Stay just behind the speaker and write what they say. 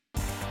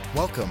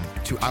Welcome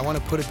to I Want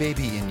to Put a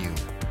Baby in You,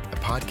 a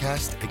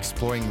podcast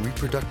exploring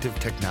reproductive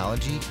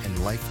technology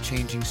and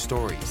life-changing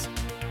stories.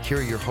 Here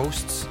are your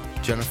hosts,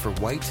 Jennifer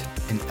White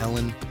and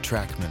Ellen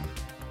Trackman.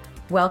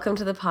 Welcome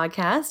to the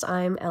podcast.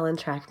 I'm Ellen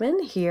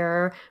Trackman,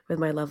 here with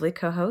my lovely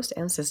co-host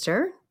and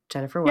sister,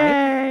 Jennifer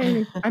White.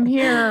 Yay, I'm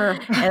here.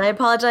 And I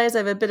apologize. I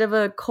have a bit of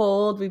a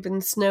cold. We've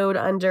been snowed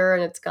under,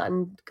 and it's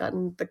gotten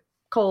the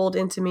cold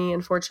into me,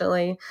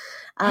 unfortunately.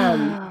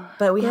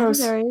 But we Gross.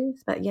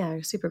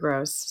 have super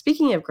gross.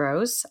 Speaking of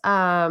gross,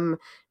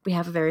 we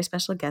have a very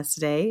special guest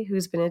today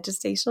who's been a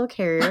gestational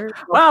carrier.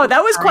 Wow, that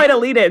was quite a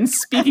lead-in.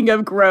 Speaking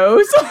of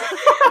gross.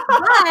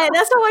 But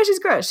that's not why she's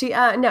gross.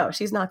 No,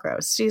 she's not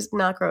gross. She's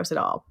not gross at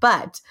all.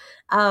 But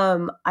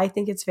I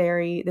think this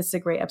is a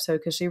great episode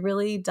because she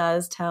really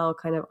does tell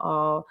kind of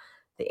all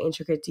the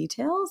intricate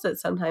details that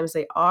sometimes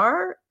they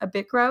are a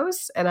bit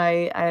gross. And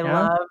I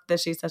love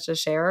that she's such a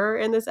sharer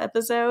in this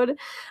episode.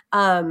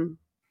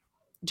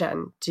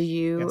 Jen, do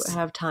you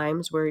have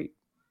times where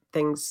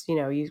things,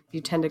 you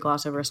tend to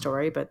gloss over a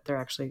story, but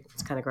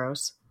it's kind of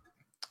gross?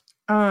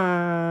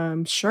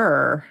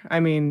 Sure. I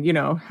mean,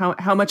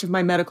 how much of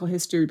my medical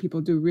history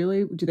people do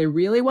they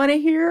really want to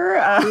hear?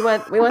 We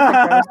want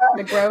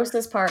the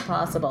grossest part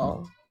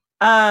possible.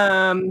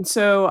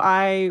 So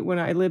when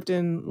I lived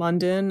in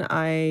London,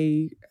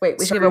 we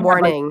should give a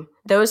warning.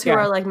 Those who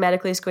are like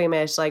medically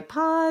squeamish, like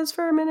pause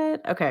for a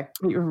minute. Okay.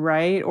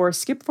 Right. Or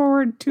skip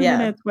forward 2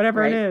 minutes,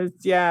 whatever it is.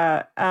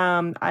 Yeah.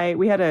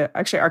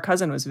 Our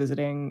cousin was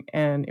visiting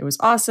and it was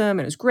awesome.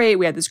 And it was great.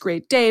 We had this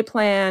great day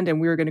planned and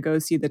we were going to go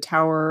see the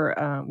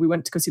tower. We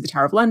went to go see the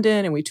Tower of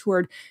London and we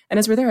toured. And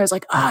as we're there, I was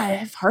like, I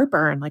have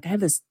heartburn. Like I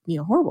have this,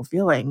 horrible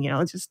feeling,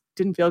 it just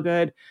didn't feel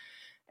good.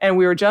 And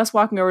we were just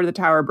walking over to the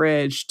Tower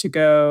Bridge to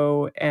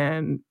go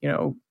and,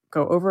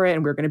 go over it.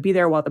 And we were going to be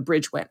there while the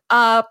bridge went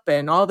up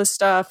and all this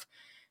stuff.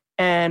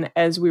 And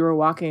as we were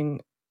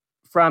walking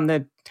from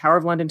the Tower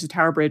of London to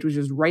Tower Bridge, which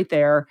is right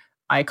there,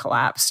 I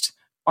collapsed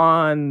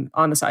on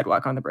the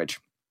sidewalk on the bridge.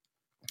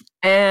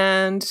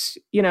 And,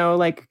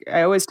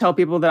 I always tell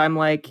people that I'm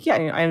like, I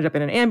ended up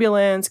in an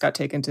ambulance, got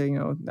taken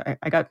to,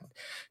 I got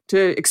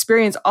to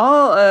experience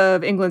all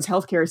of England's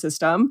healthcare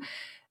system.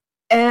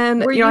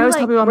 And, I always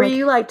tell people, were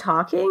you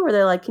talking? Were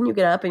they like, can you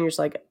get up? And you're just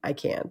like, I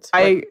can't.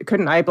 I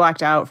couldn't. I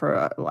blacked out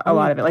for a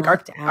lot of it. Like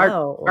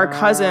our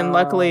cousin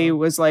luckily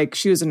was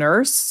she was a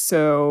nurse.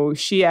 So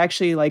she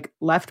actually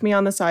left me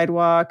on the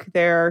sidewalk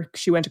there.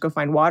 She went to go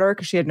find water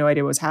because she had no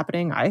idea what was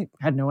happening. I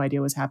had no idea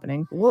what was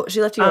happening. Well,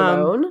 she left you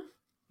alone?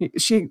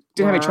 She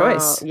didn't have a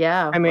choice.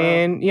 Yeah. I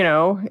mean,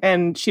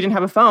 and she didn't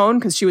have a phone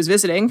because she was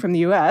visiting from the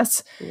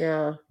US.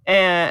 Yeah.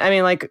 And I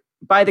mean,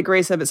 by the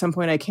grace of at some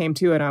point I came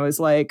to and I was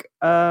like,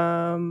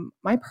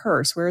 my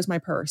purse, where is my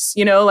purse?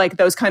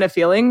 Those kind of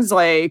feelings,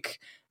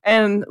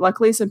 and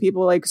luckily some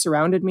people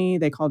surrounded me.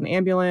 They called an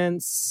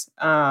ambulance,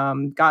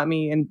 got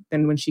me. And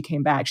then when she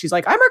came back, she's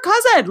like, I'm her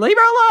cousin, leave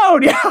her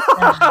alone.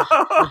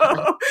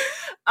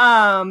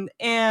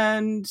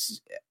 And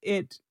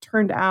it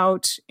turned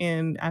out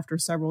after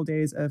several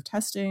days of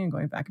testing and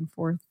going back and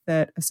forth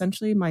that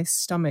essentially my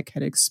stomach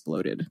had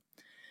exploded.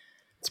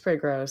 It's pretty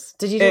gross.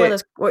 Did you do one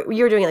of those?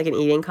 You were doing an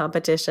eating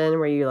competition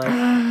where you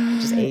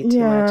just ate too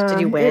much. Did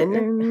you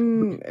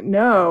win?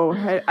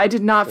 No, I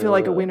did not feel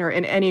like a winner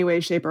in any way,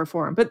 shape, or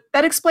form. But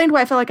that explained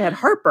why I felt like I had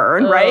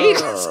heartburn, right?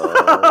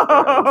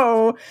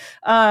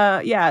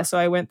 So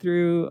I went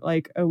through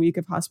a week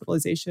of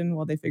hospitalization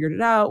while they figured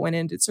it out. Went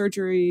in, did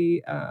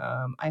surgery.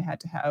 I had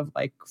to have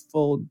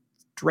full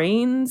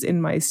drains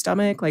in my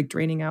stomach,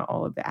 draining out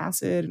all of the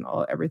acid and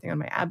everything on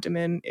my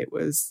abdomen. It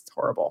was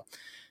horrible.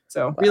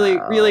 So really,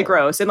 really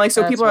gross. And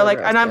so people are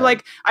and I'm I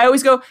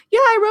always go,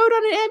 I rode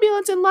on an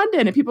ambulance in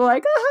London. And people are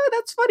like,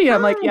 that's funny. And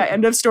I'm like,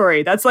 end of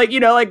story. That's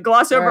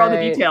gloss over all the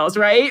details,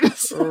 right?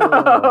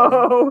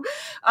 So,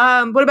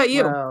 what about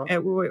you? Wow.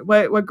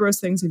 What gross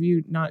things have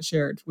you not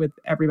shared with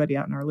everybody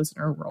out in our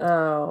listener world?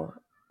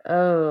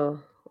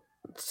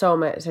 So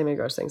many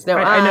gross things. No,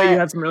 I know you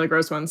had some really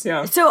gross ones.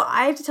 Yeah. So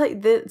I have to tell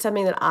you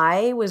something that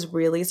I was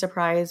really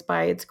surprised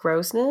by its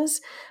grossness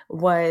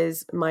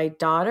was my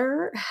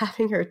daughter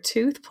having her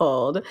tooth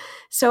pulled.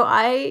 So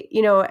I,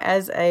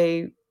 as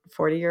a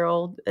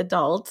 40-year-old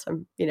adult,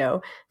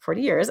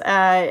 40 years,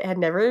 I had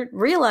never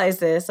realized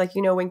this.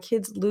 When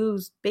kids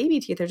lose baby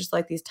teeth, they're just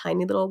these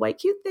tiny little white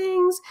cute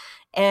things.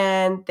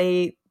 And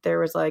there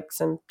was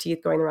some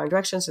teeth going the wrong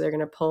direction. So they're going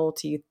to pull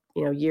teeth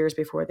years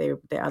before they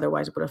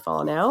otherwise would have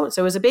fallen out.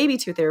 So it was a baby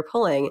tooth they were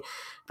pulling.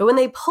 But when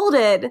they pulled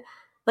it,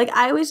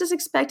 I was just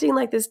expecting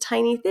this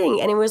tiny thing.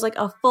 And it was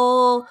a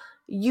full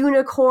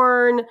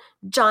unicorn,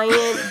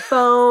 giant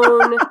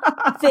bone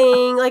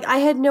thing. I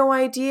had no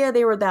idea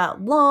they were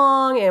that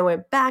long and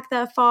went back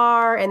that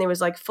far. And there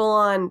was full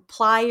on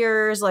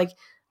pliers.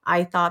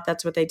 I thought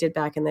that's what they did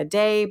back in the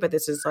day, but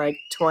this is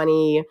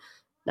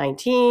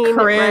 2019.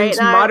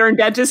 Current modern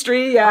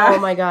dentistry. Yeah. Oh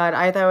my God.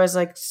 I thought it was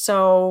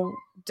so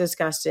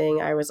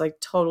disgusting. I was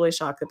totally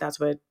shocked that that's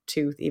what a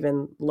tooth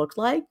even looked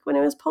like when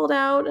it was pulled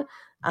out.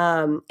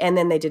 And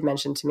then they did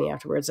mention to me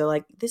afterwards, they're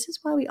like, this is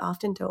why we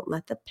often don't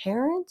let the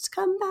parents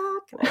come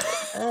back. And I was like,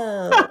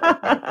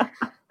 oh,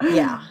 okay.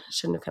 Yeah,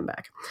 shouldn't have come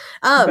back.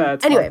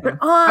 Anyway, but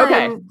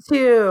on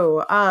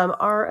to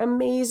our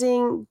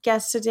amazing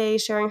guest today,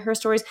 sharing her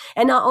stories.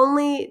 And not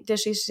only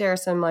does she share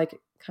some like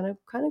kind of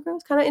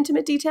gross, kind of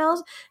intimate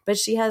details, but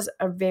she has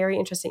a very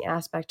interesting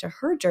aspect to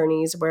her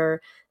journeys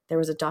where there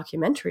was a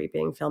documentary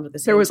being filmed at the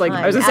same time. There was like,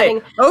 I was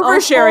going to say,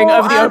 oversharing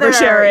of the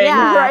oversharing.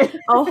 Yeah, right.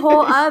 A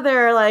whole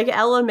other like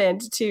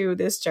element to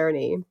this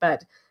journey.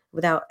 But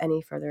without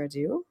any further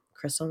ado,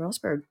 Crystal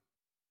Rosberg.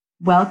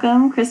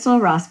 Welcome, Crystal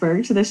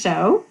Rosberg, to the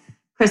show.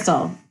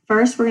 Crystal,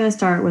 first we're going to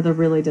start with a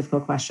really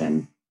difficult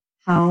question.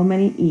 How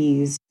many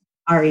E's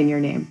are in your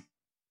name?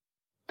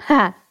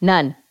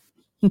 None.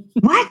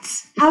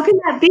 What? How can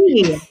that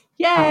be?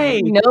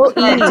 Yay! No E's.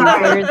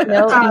 There's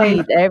no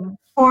E's.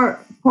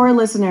 For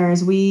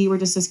listeners, we were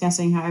just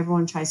discussing how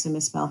everyone tries to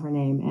misspell her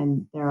name,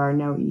 and there are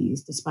no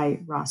E's,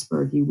 despite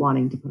Rosberg, you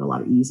wanting to put a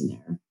lot of E's in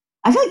there.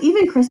 I feel like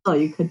even Crystal,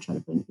 you could try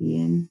to put an E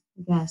in,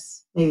 I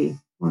guess. Maybe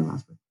more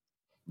Rosberg.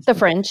 The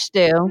French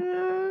do.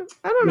 I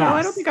don't know. Yes.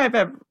 I don't think I've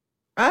ever...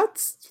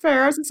 That's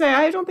fair. I was going to say,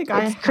 I don't think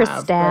I have.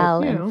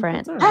 Cristal in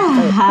French.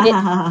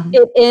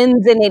 It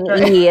ends in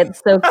an E.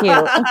 It's so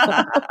cute.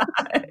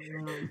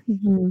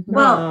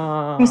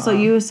 Well, Crystal,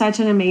 you have such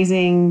an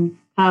amazing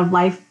kind of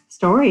life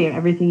story of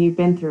everything you've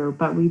been through,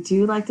 but we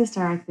do like to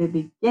start at the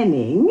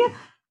beginning.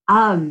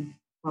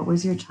 What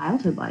was your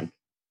childhood like?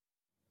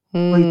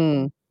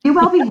 Were you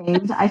well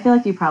behaved? I feel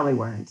like you probably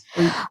weren't.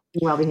 Were you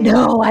well behaved?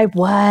 No, I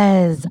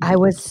was.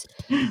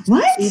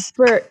 What?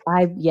 Super.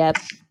 Yep.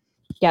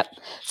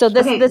 So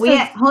this is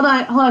hold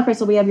on,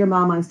 Crystal. We have your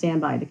mom on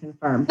standby to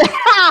confirm.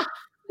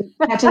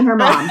 Catching her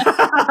mom.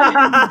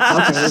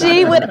 Okay,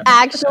 she would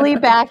actually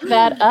back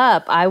that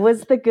up. I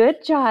was the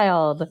good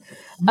child.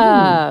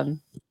 Wow.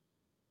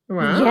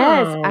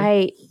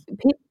 Yes,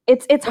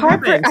 it's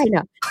hard for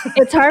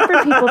it's hard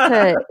for people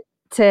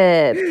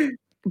to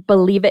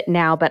believe it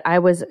now, but I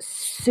was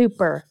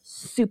super,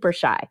 super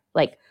shy.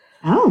 Like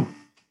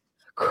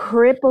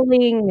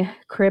crippling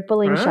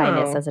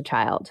shyness as a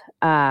child.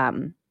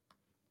 That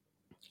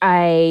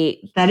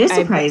is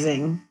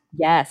surprising.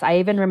 Yes, I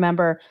even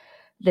remember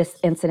this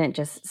incident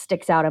just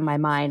sticks out in my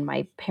mind.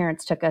 My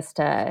parents took us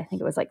to, I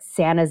think it was like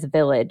Santa's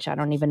Village. I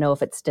don't even know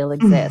if it still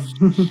exists.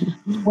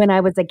 When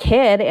I was a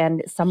kid,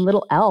 and some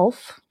little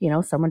elf,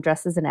 someone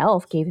dressed as an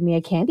elf gave me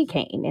a candy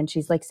cane, and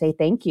she's like, say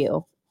thank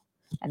you.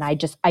 And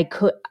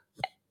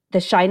the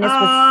shyness was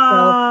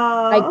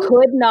so, I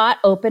could not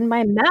open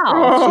my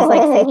mouth. She's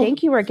like, say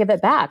thank you or give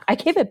it back. I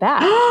gave it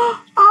back.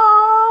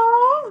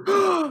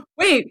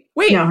 Wait,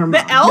 no,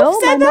 the elf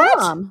said that?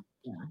 Mom.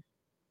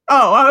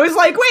 Oh, I was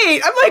like,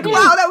 wait. I'm like,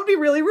 wow, that would be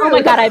really rude. Oh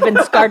my God, I've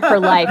been scarred for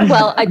life.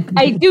 Well,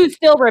 I do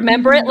still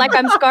remember it like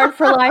I'm scarred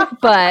for life,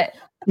 but...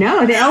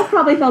 No, the elf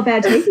probably felt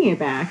bad taking it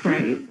back,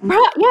 right?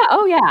 Yeah,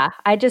 oh yeah.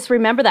 I just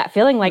remember that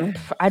feeling like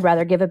I'd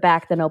rather give it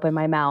back than open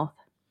my mouth.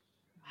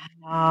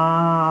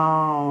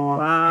 Wow.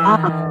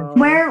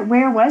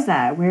 Where was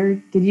that? Where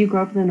did you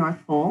grow up in the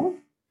North Pole?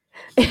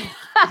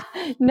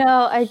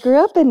 No, I grew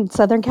up in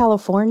Southern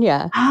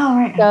California. Oh,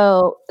 right.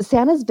 So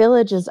Santa's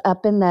Village is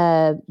up in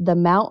the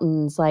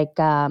mountains, like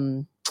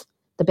the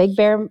Big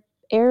Bear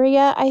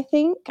area, I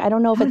think. I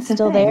don't know if it's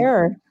still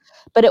there.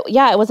 But it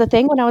was a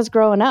thing when I was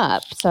growing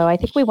up. So I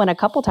think we went a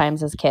couple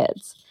times as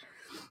kids.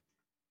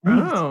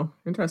 Oh,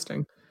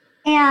 interesting.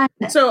 And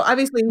so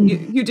obviously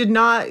you did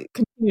not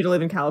continue to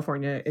live in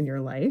California in your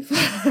life.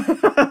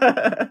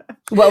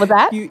 What was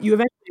that? You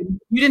eventually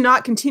did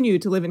not continue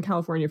to live in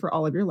California for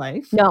all of your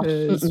life. No.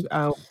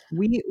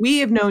 We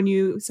have known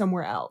you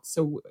somewhere else.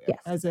 So yes.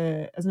 As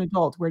an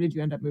adult, where did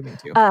you end up moving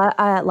to?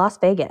 Las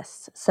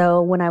Vegas.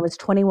 So when I was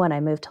 21, I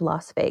moved to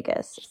Las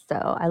Vegas.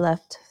 So I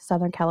left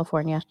Southern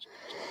California.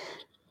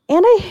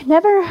 And I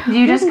never... Did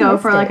you just go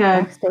for like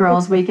a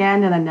girls'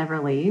 weekend and then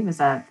never leave? Is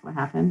that what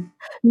happened?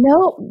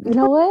 No. You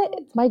know what?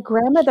 My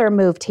grandmother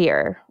moved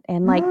here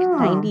in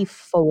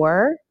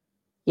 94.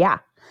 Yeah.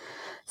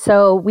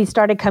 So we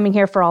started coming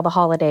here for all the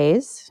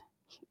holidays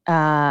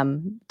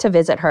to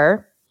visit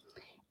her.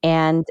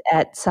 And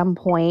at some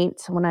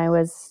point when I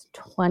was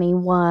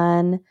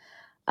 21,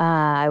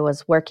 I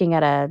was working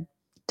at a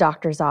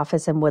doctor's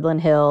office in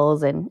Woodland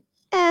Hills, and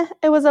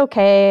it was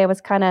okay. It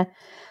was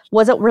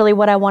wasn't really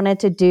what I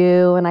wanted to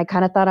do. And I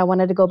kind of thought I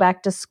wanted to go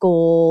back to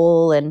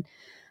school. And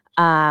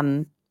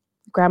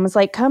Grandma's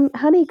like, come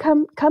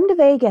to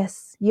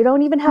Vegas. You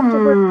don't even have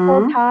to work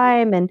full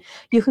time, and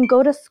you can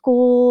go to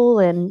school,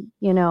 and,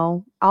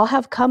 I'll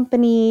have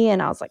company.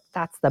 And I was like,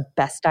 that's the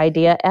best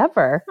idea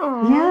ever.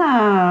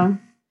 Yeah.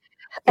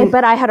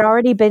 But I had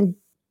already been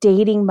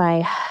dating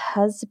my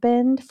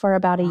husband for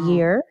about a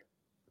year.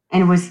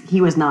 And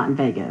he was not in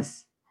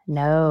Vegas?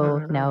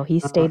 No, he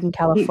stayed in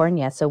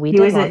California. So we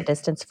did long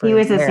distance for a year.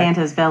 He was at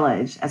Santa's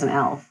Village as an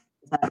elf.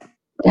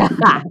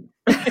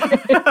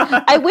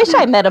 I wish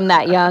I met him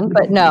that young,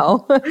 but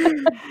no.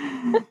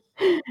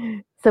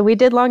 So we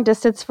did long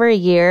distance for a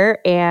year.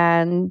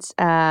 And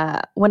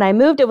when I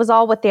moved, it was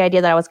all with the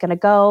idea that I was going to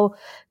go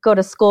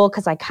to school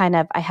because I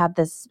had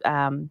this,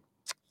 I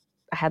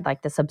had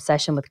like this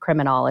obsession with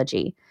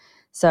criminology.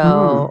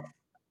 So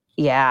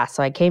yeah,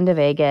 so I came to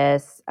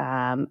Vegas.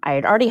 I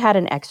had already had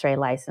an x-ray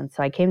license.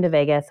 So I came to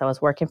Vegas. I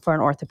was working for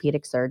an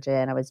orthopedic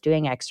surgeon. I was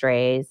doing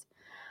x-rays.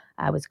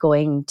 I was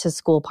going to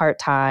school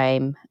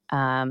part-time.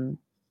 And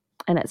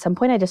at some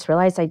point I just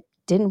realized I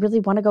didn't really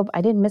want to go.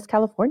 I didn't miss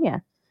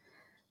California.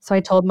 So I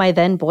told my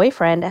then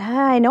boyfriend,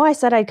 I know I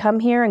said I'd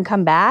come here and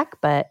come back,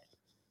 but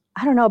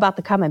I don't know about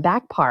the coming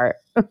back part.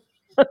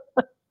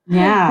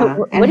 Yeah.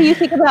 What do you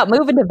think about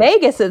moving to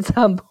Vegas at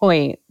some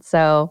point?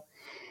 So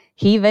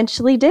he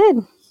eventually did.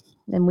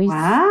 And we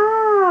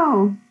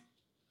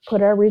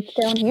put our roots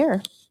down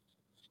here.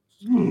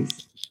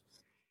 Nice.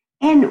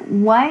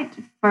 And what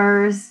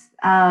first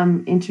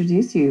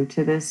introduced you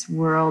to this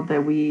world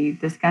that we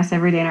discuss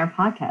every day in our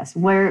podcast?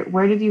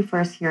 Where did you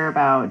first hear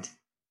about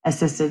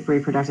assisted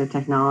reproductive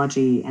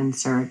technology and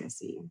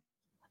surrogacy?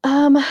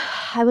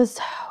 I was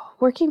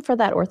working for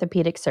that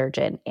orthopedic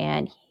surgeon,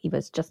 and he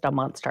was just a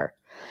monster.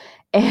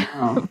 And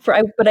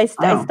I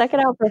stuck it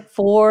out for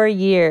 4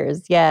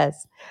 years.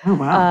 Yes. Oh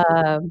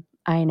wow.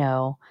 I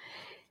know.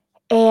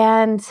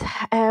 And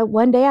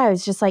one day I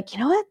was just like, you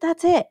know what?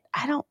 That's it.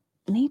 I don't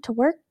need to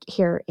work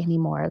here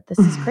anymore. This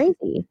is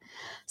crazy.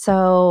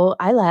 So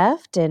I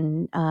left,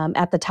 and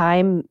at the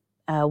time,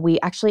 we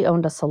actually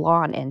owned a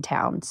salon in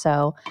town.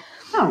 So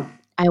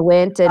I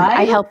went and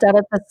I helped out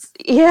at this.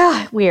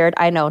 Yeah, weird.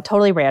 I know,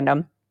 totally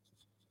random.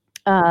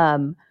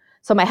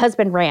 So my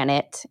husband ran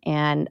it,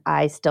 and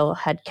I still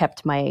had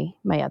kept my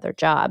other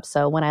job.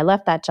 So when I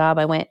left that job,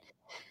 I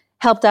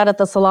helped out at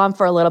the salon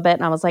for a little bit,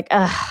 and I was like,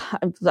 I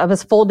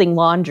was folding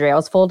laundry. I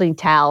was folding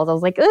towels. I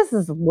was like, this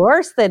is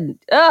worse than,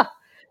 I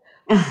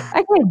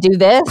can't do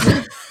this.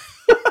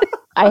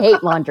 I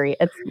hate laundry.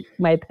 It's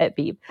my pet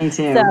peeve. Me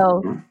too.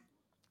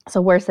 So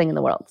worst thing in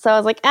the world. So I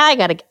was like, I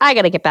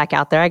gotta get back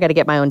out there. I gotta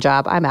get my own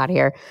job. I'm out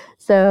here.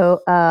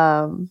 So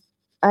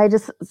I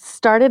just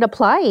started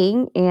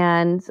applying,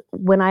 and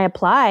when I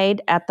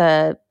applied at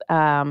the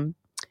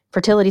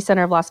Fertility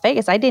Center of Las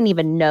Vegas, I didn't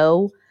even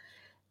know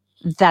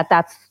that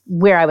that's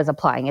where I was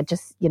applying. It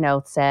just,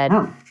 said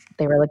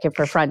they were looking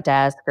for front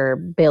desk or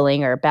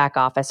billing or back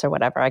office or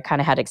whatever. I kind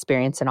of had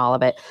experience in all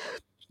of it.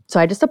 So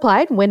I just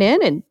applied, went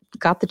in and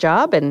got the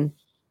job and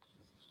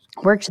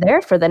worked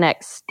there for the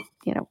next,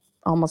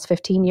 almost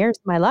 15 years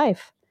of my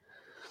life.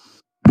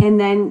 And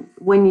then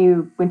when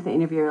you went to the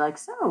interview, you're like,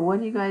 so what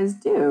do you guys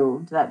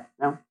do?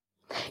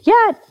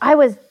 Yeah,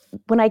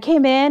 when I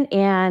came in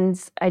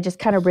and I just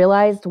kind of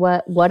realized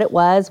what it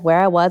was, where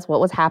I was, what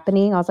was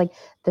happening. I was like,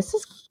 this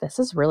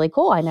is really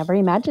cool. I never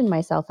imagined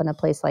myself in a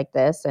place like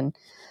this. And,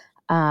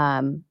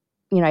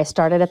 I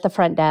started at the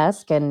front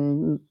desk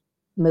and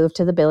moved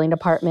to the billing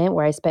department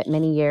where I spent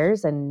many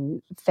years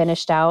and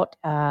finished out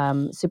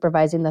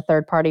supervising the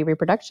third-party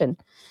reproduction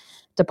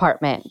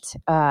department.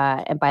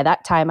 And by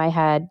that time I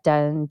had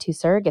done 2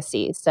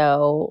 surrogacies.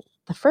 So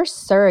the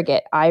first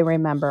surrogate I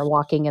remember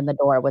walking in the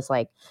door was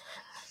like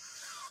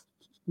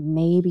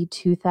maybe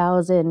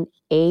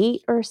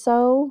 2008 or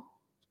so.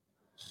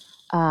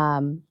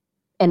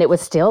 And it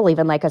was still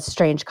even like a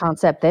strange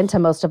concept then to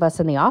most of us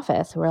in the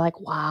office. We're like,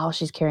 wow,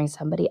 she's carrying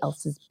somebody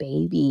else's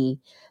baby.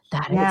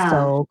 That is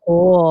so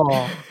cool.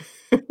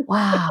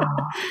 Wow.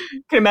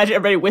 Can imagine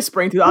everybody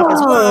whispering through the office.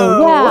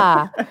 Whoa.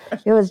 Yeah.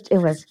 It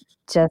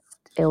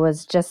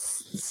was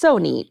just so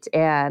neat.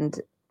 And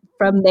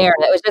from there,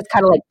 it was just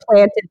kind of like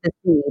planted the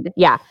seed.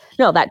 Yeah.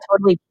 No, that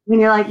totally. When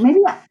you're like,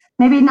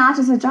 maybe not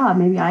just a job.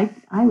 Maybe I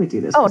would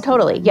do this. Oh,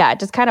 totally. Yeah. It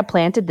just kind of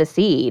planted the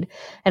seed.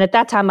 And at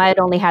that time, I had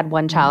only had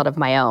one child of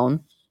my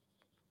own.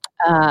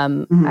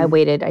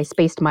 I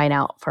spaced mine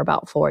out for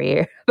about 4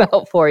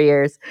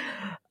 years.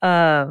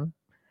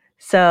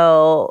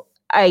 So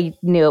I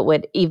knew it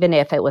would, even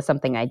if it was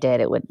something I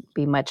did, it would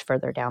be much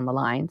further down the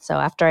line. So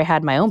after I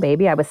had my own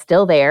baby, I was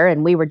still there,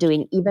 and we were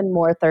doing even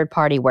more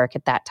third-party work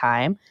at that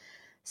time.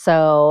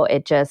 So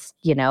it just,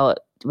 it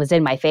was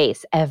in my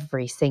face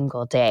every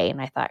single day. And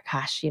I thought,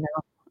 gosh,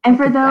 And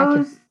for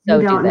those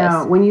who don't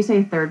know, when you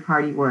say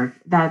third-party work,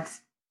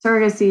 that's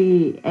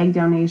surrogacy, egg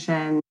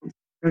donation.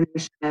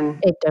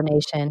 Egg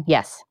donation,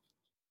 yes.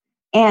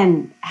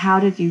 And how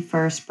did you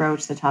first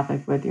broach the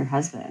topic with your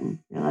husband?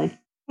 You're like,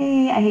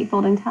 hey, I hate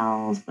folding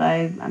towels,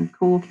 but I'm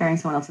cool carrying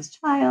someone else's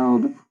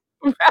child.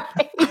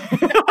 Right.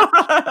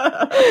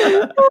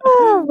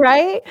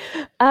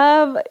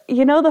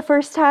 The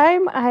first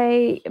time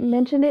I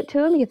mentioned it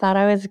to him, he thought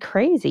I was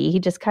crazy. He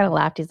just kind of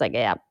laughed. He's like,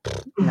 yeah,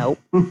 nope.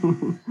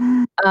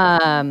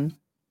 But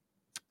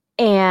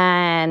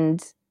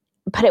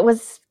it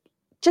was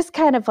just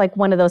kind of like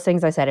one of those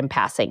things I said in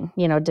passing,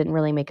 didn't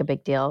really make a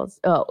big deal.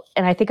 Oh,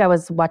 and I think I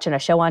was watching a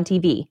show on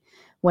TV,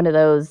 one of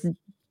those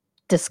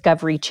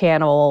Discovery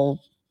Channel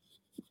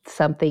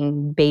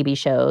something baby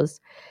shows,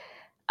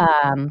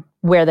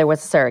 where there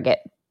was a surrogate.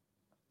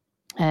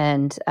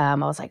 And I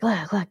was like,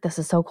 look, this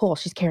is so cool.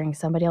 She's carrying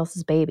somebody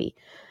else's baby.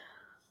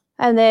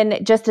 And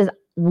then just as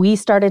we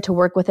started to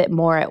work with it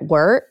more at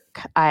work,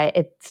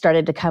 it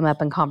started to come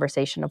up in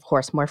conversation, of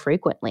course, more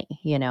frequently,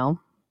 you know.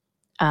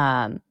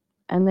 And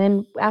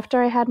then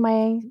after I had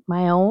my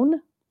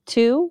own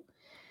 2,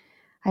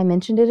 I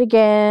mentioned it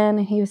again.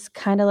 He was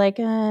kind of like,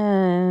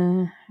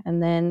 and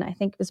then I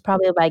think it was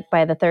probably like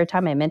by the 3rd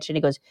time I mentioned,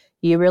 he goes,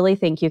 "You really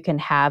think you can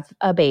have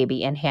a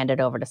baby and hand it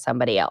over to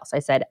somebody else?" I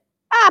said,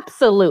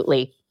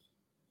 "Absolutely.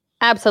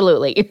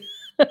 Absolutely."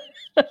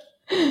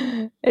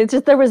 It's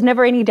just, there was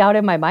never any doubt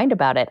in my mind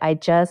about it.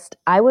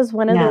 I was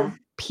one of those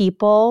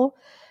people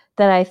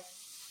that I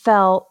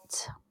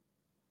felt,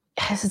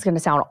 this is going to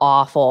sound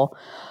awful,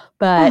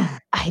 but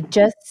I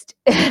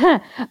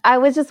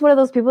was just one of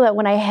those people that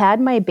when I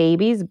had my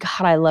babies,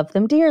 God, I loved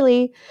them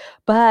dearly,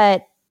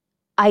 but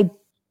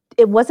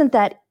it wasn't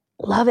that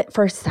love at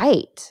first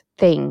sight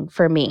thing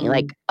for me.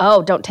 Like,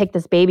 oh, don't take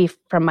this baby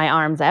from my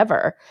arms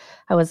ever.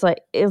 I was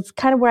like, it was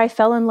kind of where I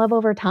fell in love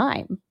over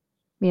time.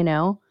 You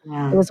know,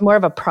 it was more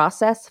of a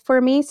process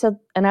for me. So,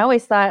 and I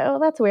always thought, oh,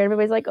 that's weird.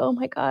 Everybody's like, oh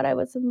my God, I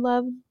was in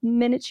love the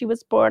minute she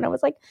was born. I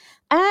was like,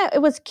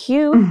 it was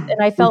cute.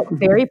 And I felt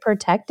very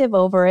protective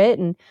over it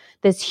and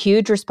this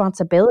huge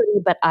responsibility,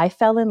 but I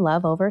fell in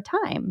love over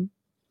time.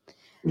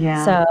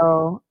 Yeah.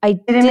 So did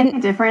it make a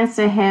difference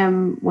to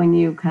him when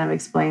you kind of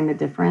explain the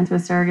difference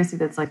with surrogacy?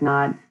 That's like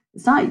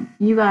it's not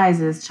you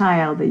guys'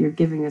 child that you're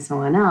giving to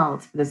someone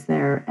else, but it's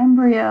their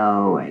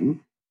embryo and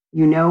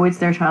you know it's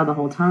their child the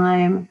whole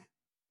time.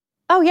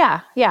 Oh yeah.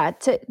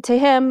 To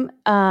him,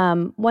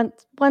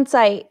 once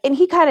and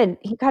he kind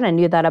of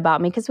knew that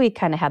about me because we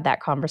kind of had that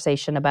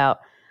conversation about,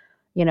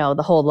 you know,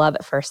 the whole love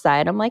at first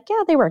sight. I'm like,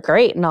 yeah, they were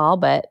great and all,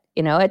 but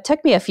you know, it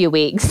took me a few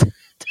weeks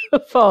to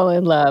fall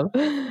in love.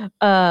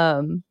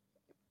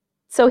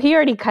 So he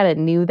already kind of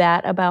knew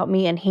that about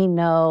me, and he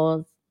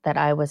knows that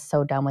I was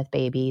so done with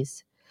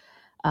babies.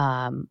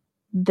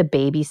 The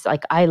babies,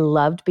 like I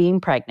loved being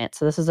pregnant.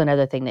 So this is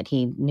another thing that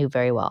he knew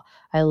very well.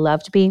 I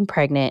loved being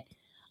pregnant.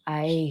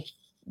 I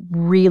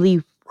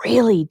really,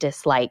 really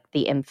dislike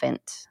the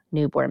infant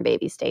newborn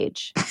baby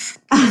stage.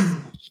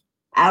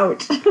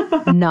 Ouch.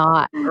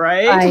 Not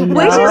right.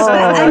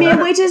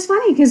 Which is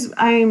funny because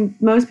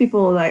most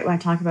people, like when I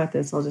talk about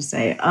this, I'll just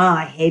say, oh,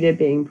 I hated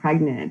being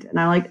pregnant. And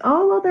I'm like,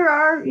 oh, well, there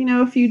are, you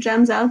know, a few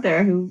gems out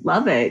there who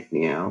love it,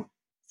 you know.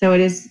 So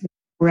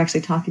we're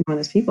actually talking to one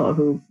of those people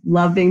who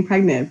love being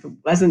pregnant but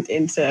wasn't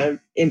into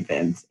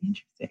infants.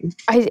 Interesting.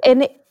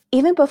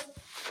 Even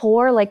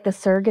before like the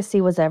surrogacy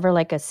was ever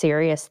like a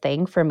serious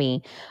thing for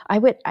me, I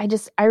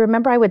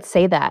remember I would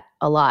say that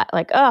a lot.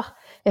 Like, oh,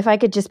 if I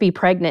could just be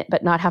pregnant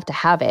but not have to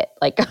have it.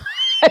 Like,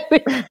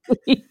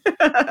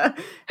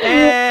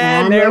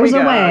 and there we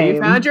go. You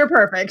found your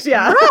perfect.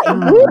 Yeah.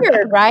 Right.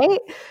 Weird, right?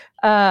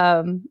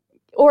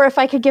 Or if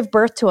I could give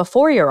birth to a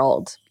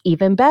 4-year-old,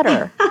 even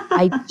better.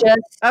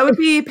 That would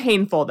be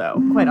painful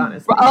though, quite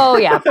honestly. Oh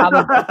yeah,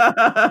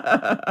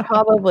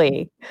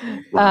 probably.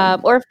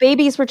 Or if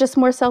babies were just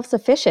more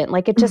self-sufficient,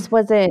 like I just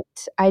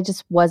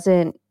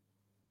wasn't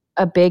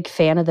a big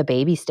fan of the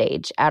baby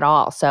stage at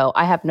all. So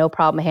I have no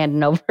problem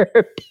handing over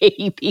a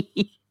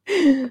baby.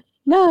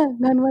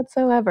 None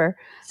whatsoever.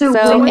 So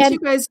once you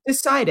guys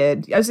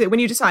decided, when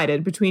you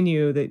decided between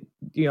you that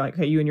you like,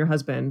 hey, you and your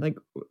husband, like,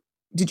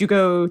 did you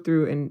go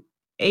through an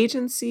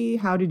agency?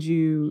 How did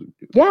you?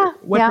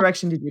 What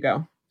direction did you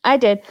go? I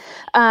did.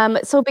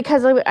 So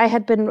because I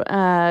had been,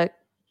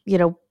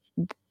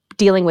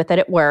 dealing with it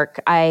at work,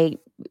 I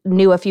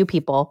knew a few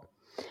people.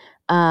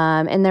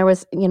 And there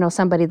was,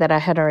 somebody that I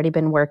had already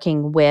been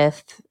working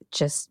with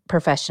just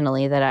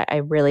professionally that I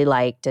really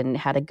liked and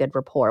had a good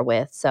rapport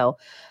with. So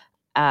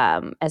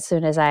as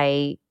soon as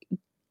I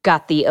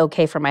got the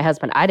okay from my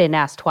husband, I didn't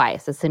ask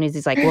twice. As soon as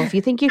he's like, well, if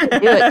you think you can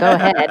do it, go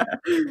ahead.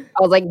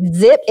 I was like,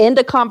 zip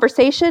into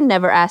conversation,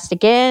 never asked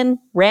again,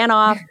 ran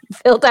off,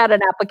 filled out an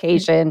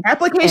application.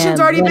 Application's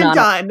already been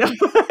done.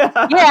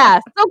 Yeah.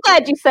 So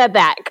glad you said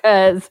that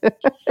because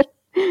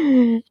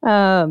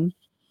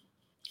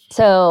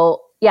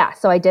so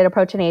I did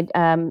approach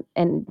an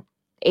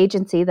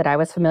agency that I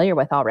was familiar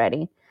with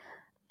already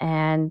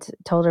and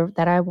told her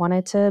that I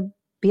wanted to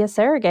be a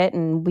surrogate,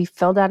 and we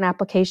filled out an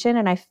application,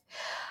 and I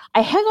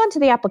hung on to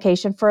the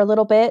application for a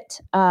little bit,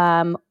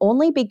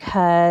 only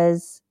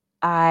because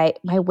my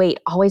weight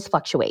always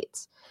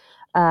fluctuates.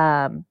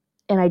 And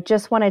I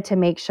just wanted to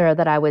make sure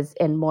that I was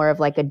in more of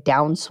like a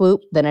down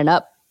swoop than an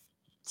up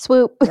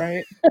swoop.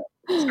 Right.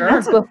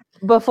 Sure.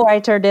 Before I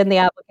turned in the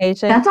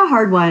application. That's a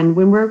hard one.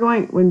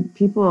 When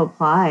people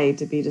apply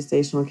to be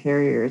gestational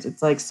carriers,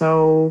 it's like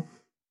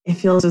it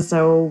feels just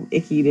so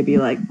icky to be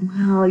like,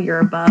 well,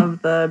 you're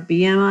above the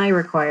BMI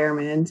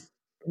requirement.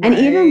 Right. And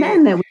even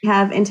then that we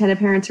have intended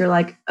parents who are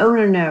like, oh,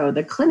 no,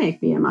 the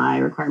clinic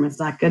BMI requirement's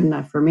not good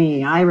enough for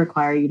me. I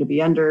require you to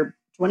be under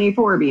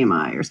 24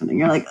 BMI or something.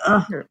 You're like,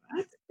 ugh.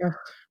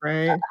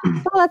 Right.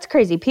 Well, that's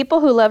crazy. People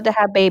who love to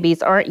have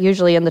babies aren't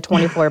usually in the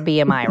 24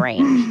 BMI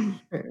range.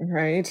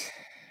 Right.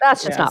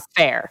 That's just not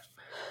fair.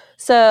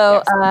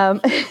 So,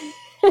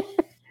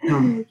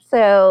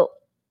 so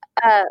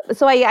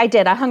I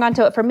did. I hung on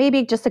to it for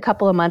maybe just a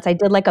couple of months. I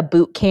did like a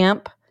boot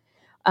camp.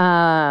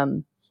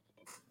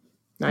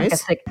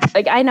 Nice.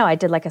 I know I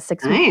did like a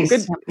 6 week.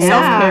 Good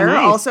self-care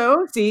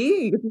also.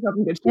 See, you get yourself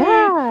in good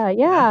shape.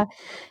 Yeah.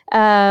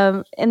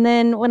 And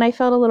then when I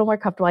felt a little more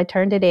comfortable, I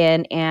turned it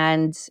in,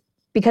 and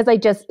because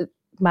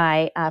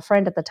my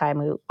friend at the time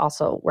who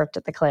also worked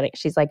at the clinic,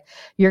 she's like,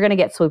 "You're going to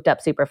get swooped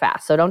up super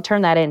fast, so don't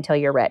turn that in until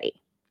you're ready."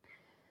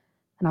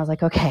 And I was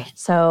like, okay.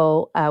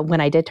 So when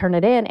I did turn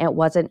it in, it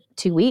wasn't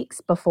 2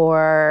 weks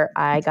before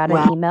I got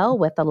an email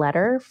with a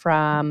letter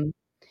from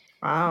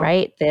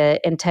the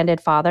intended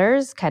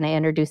fathers kind of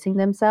introducing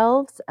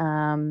themselves,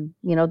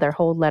 their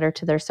whole letter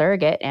to their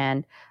surrogate.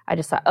 And I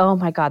just thought, oh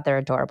my God, they're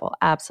adorable.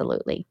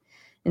 Absolutely.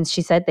 And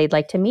she said they'd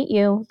like to meet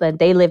you.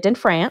 They lived in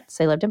France.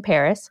 They lived in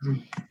Paris.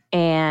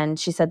 And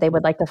she said they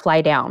would like to fly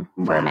down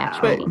for a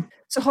match meeting.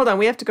 So hold on.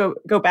 We have to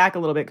go back a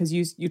little bit because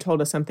you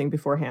told us something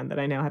beforehand that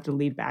I now have to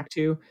lead back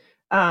to.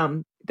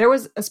 There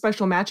was a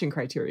special matching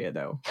criteria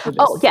though. For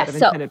this set of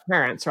intended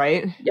parents,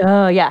 right?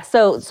 Oh yeah.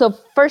 So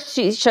first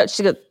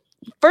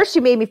First, she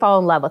made me fall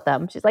in love with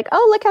them. She's like,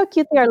 "Oh, look how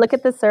cute they are! Look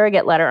at the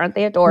surrogate letter; aren't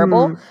they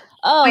adorable?"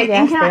 Oh, wait,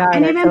 yes, they are.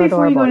 And even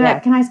before you go to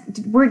that, yes.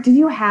 did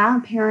you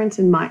have parents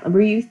in mind?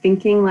 Were you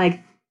thinking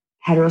like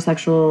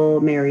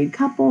heterosexual married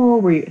couple?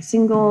 Were you a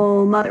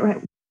single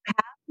mother?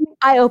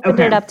 I opened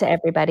it up to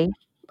everybody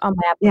on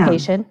my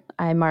application.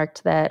 I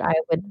marked that I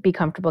would be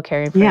comfortable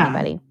caring for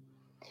anybody.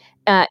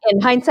 In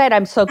hindsight,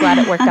 I'm so glad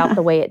it worked out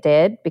the way it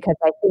did, because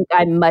I think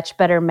I'm much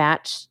better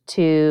matched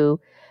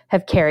to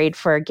have carried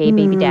for gay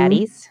baby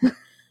daddies.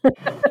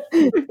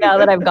 Now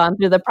that I've gone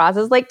through the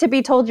process, like to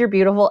be told you're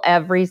beautiful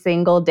every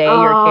single day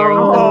you're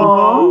carrying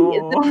something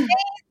is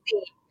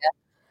amazing.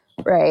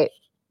 Right.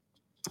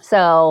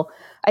 So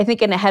I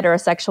think in a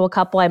heterosexual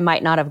couple, I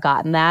might not have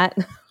gotten that.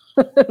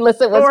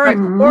 Unless it was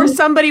or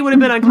somebody would have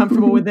been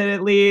uncomfortable with it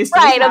at least.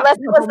 Right, unless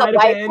it was the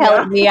wife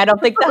telling me. I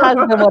don't think the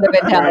husband would have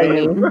been telling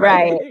me.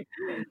 Right.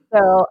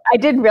 So I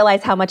didn't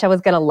realize how much I was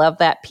going to love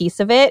that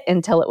piece of it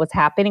until it was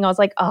happening. I was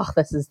like, oh,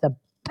 this is the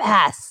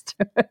best.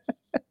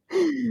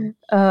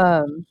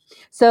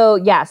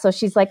 So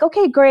she's like,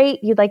 okay,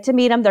 great. You'd like to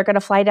meet them. They're going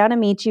to fly down and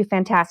meet you.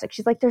 Fantastic.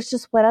 She's like, there's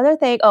just one other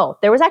thing. Oh,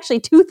 there was actually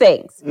two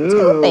things.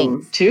 Two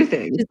things. She's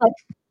like,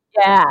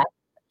 yeah.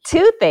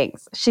 2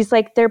 things. She's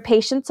like, they're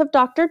patients of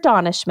Dr.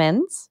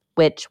 Donishman's,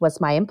 which was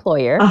my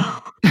employer.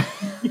 Oh.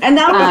 And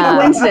that was a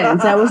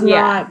coincidence. That was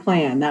not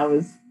planned. That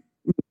was...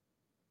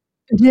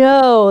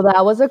 No,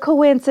 that was a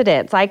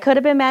coincidence. I could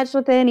have been matched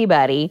with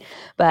anybody,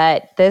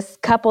 but this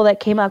couple that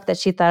came up that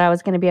she thought I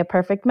was going to be a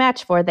perfect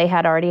match for, they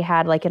had already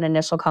had like an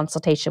initial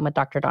consultation with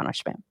Dr.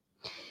 Donishman.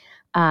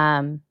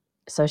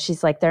 So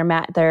she's like,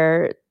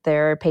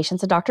 they're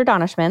patients of Dr.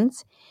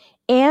 Donishman's,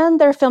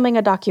 and they're filming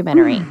a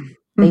documentary.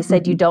 They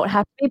said you don't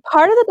have to be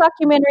part of the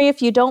documentary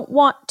if you don't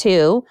want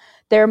to.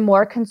 They're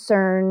more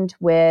concerned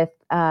with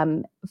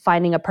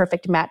finding a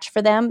perfect match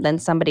for them than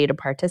somebody to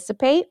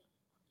participate.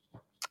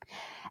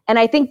 And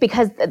I think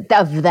because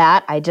of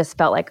that, I just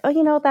felt like,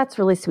 oh, that's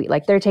really sweet.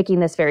 Like they're taking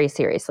this very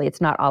seriously.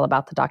 It's not all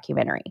about the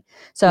documentary.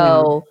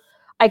 So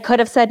I could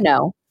have said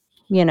no.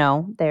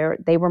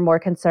 They were more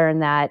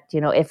concerned that,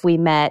 if we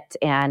met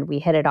and we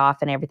hit it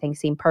off and everything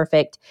seemed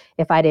perfect,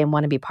 if I didn't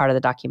want to be part of the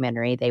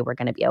documentary, they were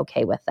going to be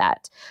okay with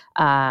that.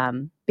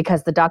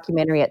 Because the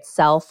documentary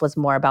itself was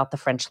more about the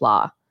French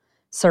law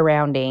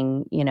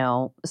surrounding,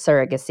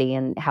 surrogacy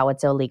and how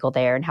it's illegal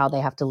there and how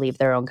they have to leave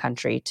their own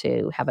country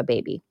to have a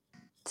baby.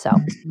 So,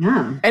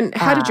 yeah. And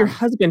how did your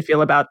husband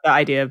feel about the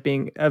idea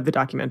of the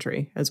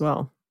documentary as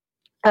well?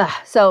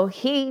 So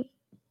he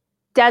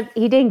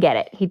didn't get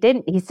it.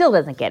 He still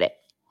doesn't get it.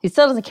 He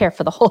still doesn't care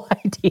for the whole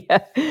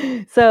idea.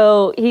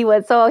 So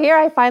here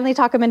I finally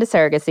talk him into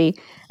surrogacy.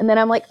 And then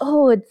I'm like,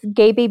 oh, it's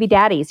gay baby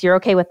daddies. You're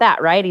okay with that,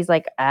 right? He's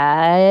like,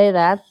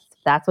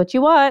 that's what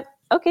you want.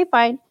 Okay,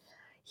 fine.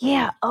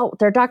 Yeah. Oh,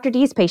 they're Dr.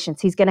 D's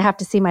patients. He's going to have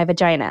to see my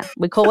vagina.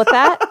 We cool with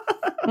that?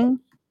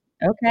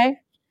 Okay.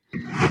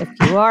 If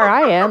you are,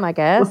 I am, I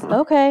guess.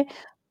 Okay.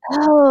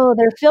 Oh,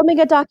 they're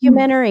filming a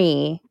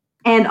documentary.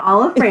 And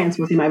all of France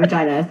will see my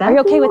vagina. Is that Are you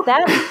okay with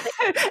that?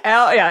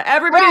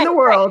 Everybody in the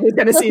world is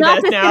going to see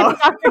this now.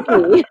 It's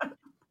going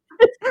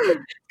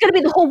to be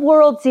the whole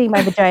world seeing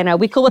my vagina.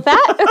 We cool with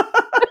that?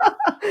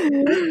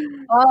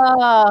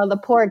 Oh, the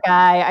poor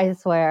guy, I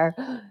swear.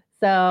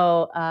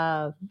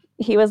 So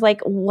he was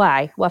like,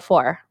 why? What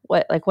for?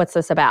 What's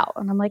this about?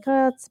 And I'm like,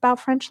 oh, it's about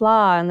French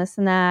law and this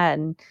and that.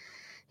 And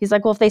he's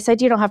like, well, if they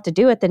said you don't have to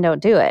do it, then don't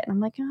do it. And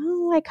I'm like,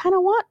 oh, I kind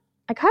of want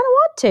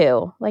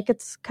to. Like,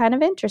 it's kind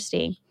of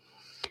interesting.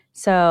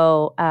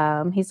 So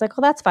he's like,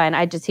 well, that's fine.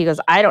 He goes,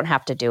 I don't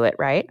have to do it,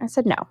 right? I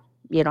said, no,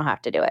 you don't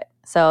have to do it.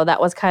 So that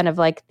was kind of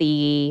like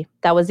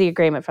that was the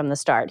agreement from the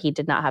start. He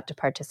did not have to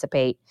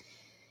participate.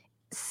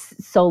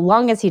 So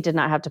long as he did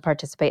not have to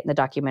participate in the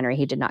documentary,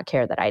 he did not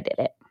care that I did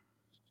it.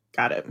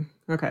 Got it.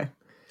 Okay.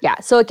 Yeah.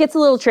 So it gets a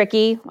little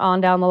tricky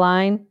on down the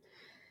line.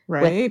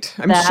 Right.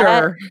 I'm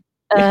sure.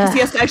 Because he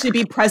has to actually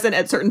be present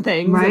at certain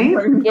things. Right?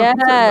 Yes.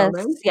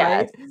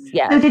 Right?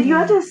 So did you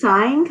have to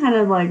sign kind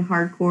of like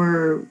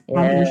hardcore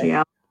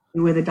confidentiality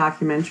with a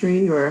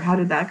documentary, or how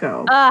did that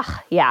go?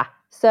 Yeah.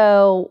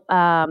 So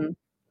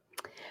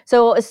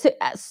So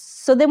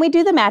then we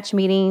do the match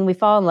meeting. We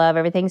fall in love.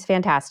 Everything's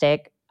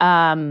fantastic.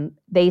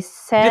 They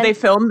said, did they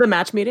film the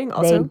match meeting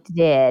also? They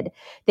did,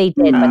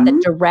 but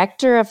the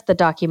director of the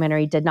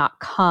documentary did not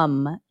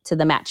come to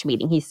the match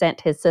meeting. He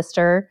sent his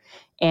sister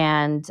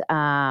and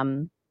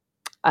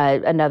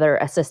another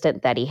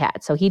assistant that he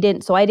had. So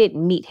I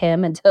didn't meet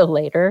him until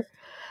later.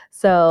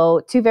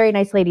 So 2 very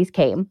nice ladies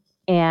came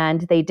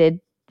and they did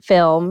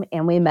film,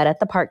 and we met at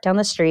the park down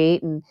the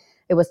street, and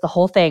it was the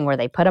whole thing where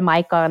they put a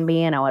mic on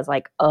me and I was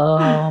like,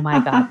 oh my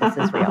God, this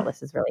is real.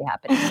 This is really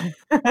happening.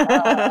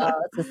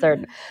 This is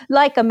certain.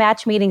 Like a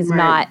match meeting's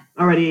not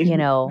already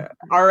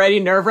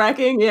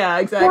nerve-wracking. Yeah,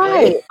 exactly.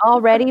 Right.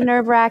 Already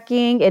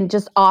nerve-wracking and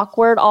just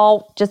awkward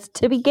all just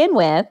to begin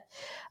with.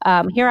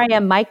 Here I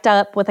am mic'd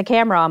up with a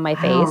camera on my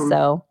face.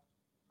 So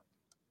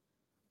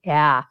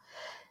yeah.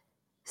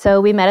 So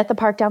we met at the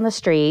park down the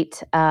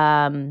street.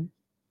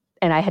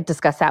 And I had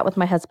discussed that with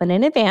my husband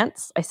in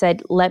advance. I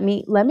said, let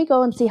me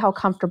go and see how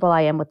comfortable I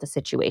am with the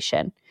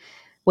situation,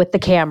 with the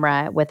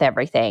camera, with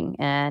everything.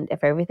 And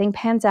if everything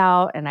pans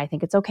out and I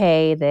think it's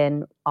okay,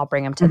 then I'll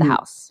bring him to the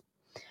house.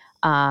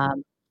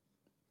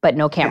 But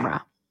no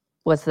camera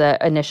was the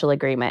initial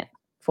agreement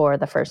for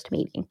the first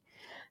meeting.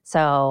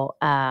 So,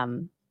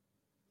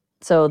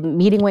 so the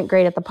meeting went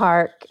great at the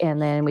park, and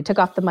then we took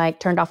off the mic,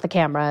 turned off the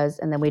cameras,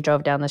 and then we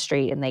drove down the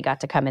street, and they got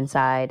to come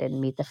inside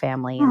and meet the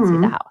family and see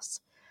the house.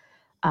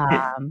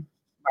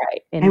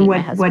 Right. And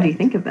what do you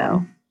think of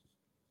them?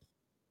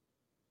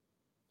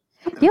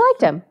 He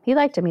liked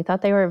him. He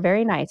thought they were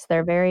very nice.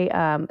 They're very,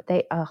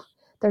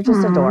 they're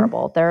just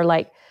adorable. They're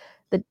like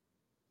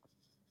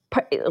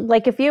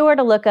if you were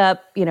to look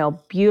up,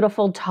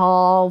 beautiful,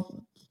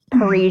 tall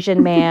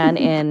Parisian man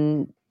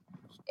and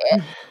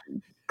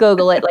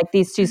Google it, like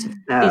these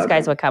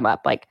guys would come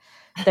up. Like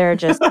they're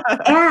just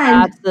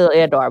absolutely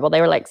adorable. They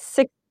were like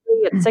 6'3"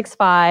 and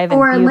 6'5".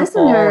 For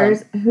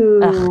listeners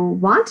who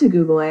want to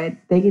Google it,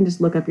 they can just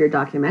look up your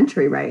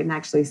documentary, right, and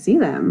actually see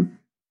them.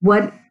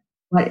 What?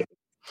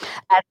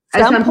 At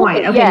some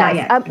point. Okay,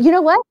 yes. Not yet. You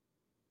know what?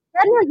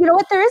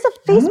 There is a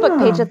Facebook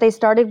page that they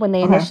started when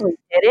they initially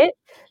did it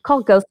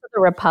called Ghosts of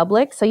the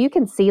Republic. So you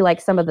can see like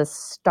some of the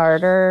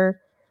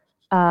starter,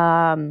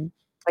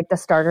 like the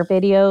starter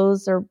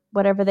videos or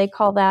whatever they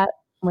call that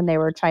when they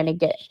were trying to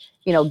get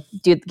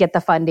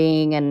the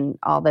funding and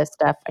all this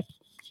stuff.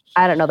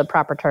 I don't know the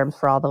proper terms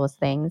for all those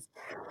things.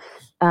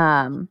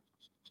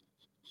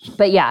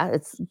 But yeah,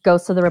 it's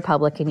Ghosts of the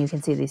Republic, and you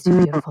can see these two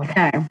beautiful.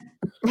 Okay.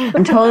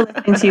 I'm totally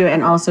listening to you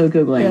and also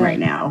Googling right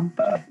now.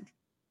 But.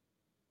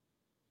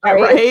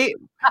 Right?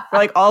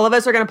 Like all of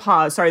us are going to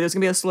pause. Sorry, there's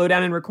going to be a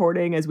slowdown in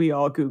recording as we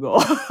all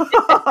Google.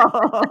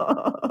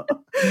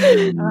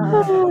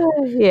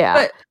 Yeah.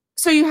 But,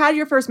 so you had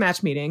your first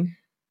match meeting.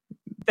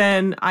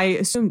 Then I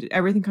assumed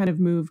everything kind of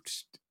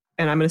moved.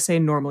 And I'm going to say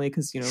normally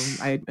because,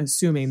 I'm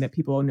assuming that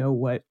people know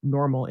what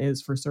normal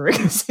is for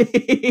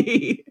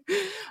surrogacy.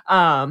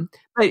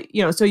 But,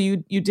 so you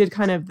did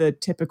kind of the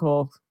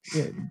typical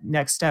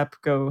next step,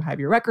 go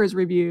have your records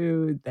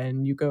reviewed.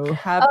 Then you go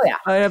have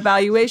an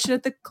evaluation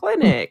at the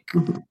clinic,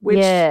 which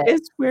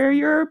is where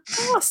your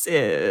boss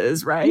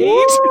is, right?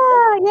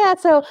 Yeah.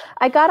 So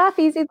I got off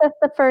easy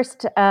the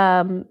first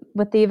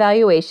with the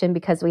evaluation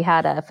because we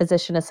had a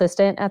physician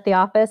assistant at the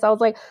office. I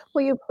was like,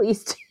 will you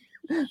please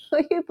do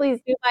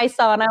my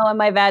sauna and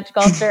my vag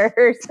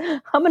cultures?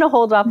 I'm going to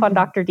hold off on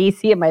Dr.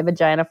 DC and my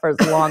vagina for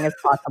as long as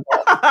possible.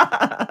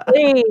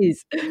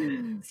 Please.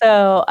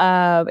 So,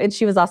 and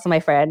she was also my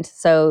friend.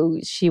 So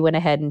she went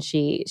ahead and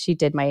she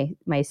did my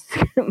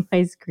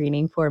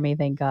screening for me.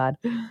 Thank God.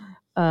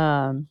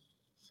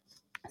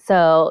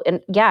 So,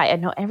 and yeah, I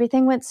know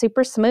everything went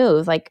super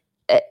smooth. Like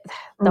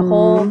the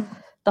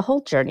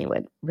whole journey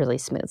went really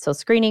smooth. So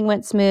screening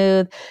went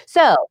smooth.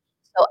 So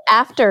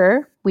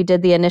after we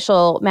did the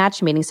initial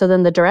match meeting, so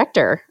then the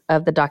director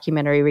of the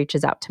documentary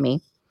reaches out to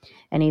me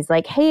and he's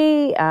like,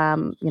 hey,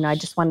 I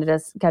just wanted to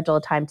schedule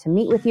a time to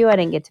meet with you. I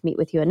didn't get to meet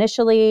with you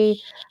initially.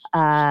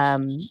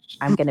 I'm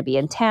going to be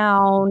in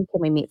town.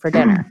 Can we meet for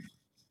dinner?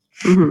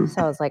 So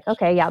I was like,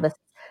 okay, yeah, this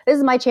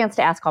is my chance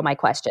to ask all my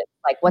questions.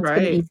 Like what's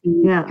going to be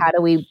seen? Yeah. How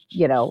do we,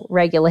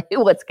 regulate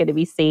what's going to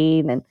be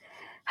seen? And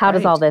how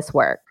does all this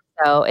work?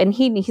 So, and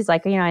he's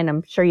like, and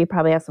I'm sure you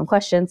probably have some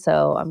questions.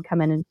 So I'm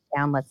coming in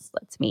town. Let's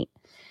meet.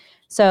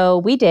 So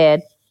we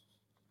did.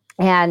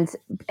 And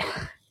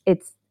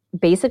it's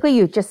basically,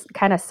 you just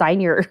kind of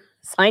sign your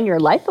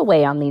life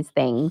away on these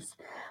things.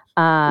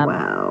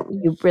 Wow.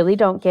 You really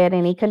don't get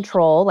any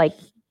control. Like,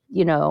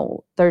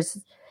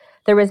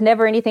 there was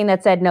never anything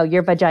that said, no,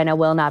 your vagina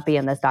will not be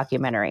in this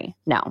documentary.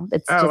 No,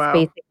 it's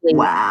basically,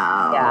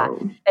 yeah,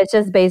 it's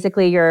just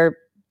basically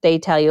they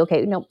tell you,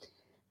 okay, no.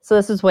 So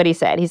this is what he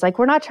said. He's like,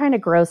 we're not trying to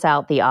gross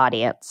out the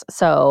audience.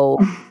 So,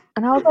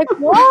 and I was like,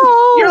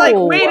 whoa. You're like,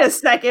 wait a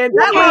second.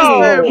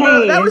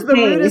 That was the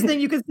rudest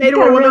thing you could say to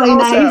a woman also.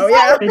 Nice.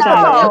 Yeah.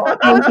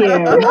 Thank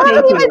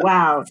you.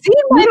 Wow.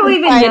 You don't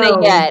even know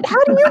yet.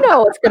 How do you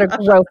know it's going to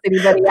gross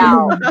anybody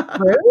out?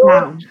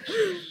 Wow.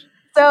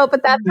 So,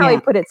 but that's how he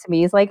put it to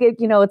me. He's like,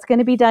 it's going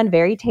to be done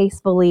very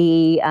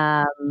tastefully.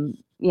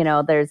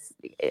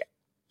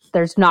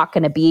 there's not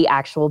going to be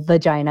actual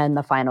vagina in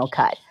the final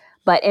cut.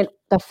 But in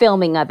the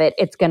filming of it,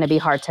 it's going to be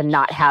hard to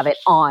not have it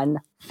on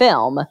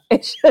film.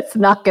 It's just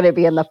not going to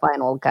be in the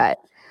final cut.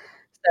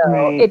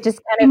 So it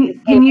just kind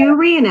of... Can you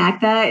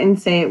reenact that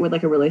and say it with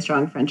like a really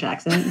strong French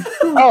accent?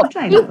 He's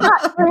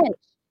not French.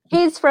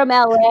 He's from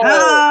LA.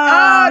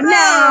 Oh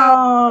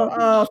no!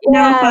 Oh,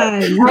 no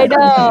fun.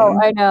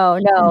 I know.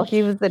 No,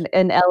 he was an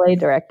LA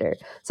director.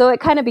 So it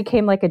kind of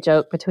became like a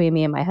joke between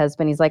me and my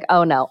husband. He's like,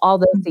 "Oh no, all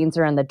those scenes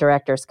are in the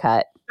director's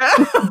cut." I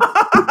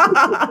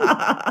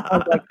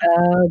was like,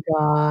 "Oh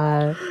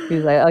god." He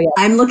was like, "Oh yeah."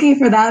 I'm looking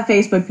for that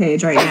Facebook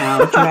page right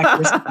now.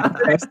 Director's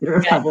cut, the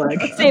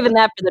Republic. Saving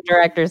that for the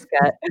director's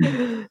cut.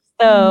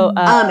 So,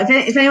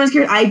 if anyone's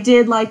curious, I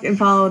did like and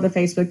follow the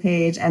Facebook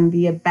page and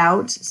the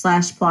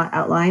about/plot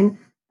outline,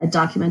 a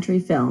documentary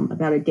film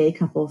about a gay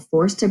couple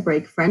forced to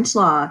break French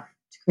law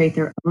to create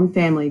their own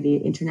family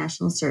via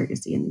international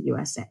surrogacy in the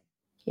USA.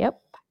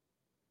 Yep.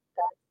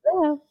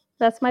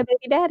 That's my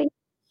baby daddy.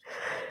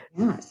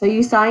 Yeah. So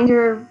you signed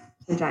your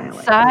vagina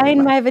away.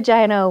 Signed my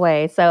vagina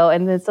away. So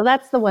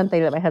that's the one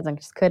thing that my husband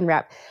just couldn't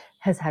wrap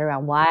his head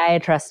around, why I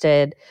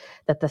trusted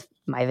that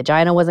my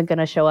vagina wasn't going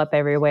to show up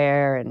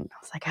everywhere. And I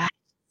was like,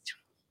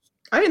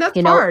 I mean, that's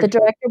hard. The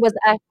director was,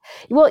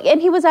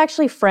 and he was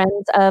actually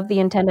friends of the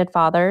intended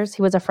fathers.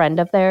 He was a friend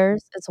of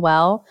theirs as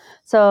well.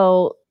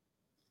 So,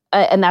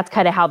 and that's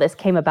kind of how this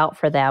came about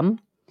for them.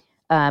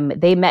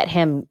 They met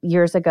him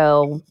years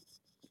ago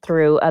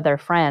through other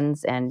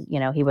friends, and,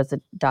 he was a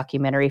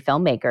documentary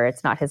filmmaker.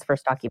 It's not his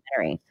first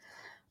documentary.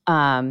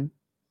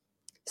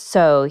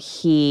 So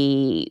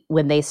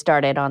when they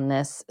started on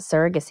this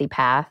surrogacy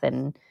path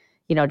and,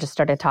 just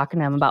started talking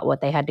to him about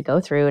what they had to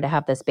go through to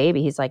have this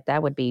baby, he's like,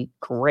 that would be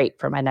great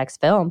for my next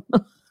film.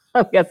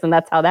 I'm guessing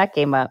that's how that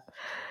came up.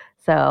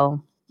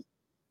 So,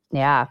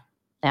 yeah.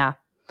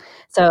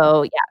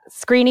 So,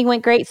 screening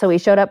went great. So we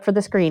showed up for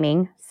the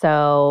screening.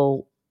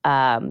 So,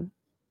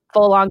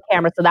 full on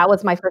camera. So that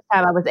was my first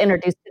time I was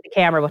introduced to the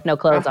camera with no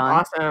clothes on.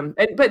 Awesome.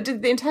 But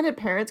did the intended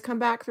parents come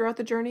back throughout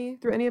the journey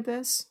through any of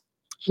this?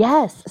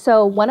 Yes.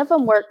 So one of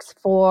them works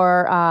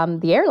for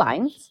the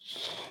airlines,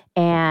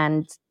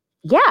 and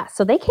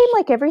so they came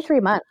like every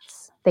 3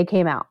 months. They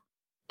came out,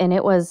 and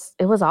it was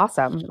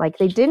awesome. Like,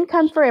 they didn't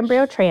come for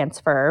embryo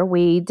transfer.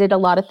 We did a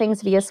lot of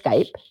things via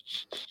Skype,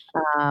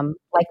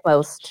 like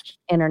most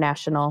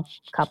international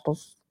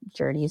couples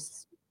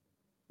journeys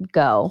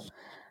go.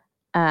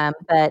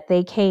 But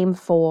they came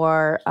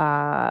for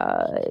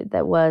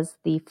that was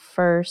the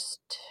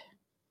first,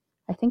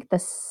 I think I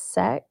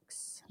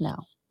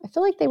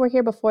feel like they were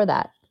here before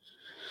that.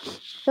 I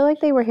feel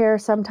like they were here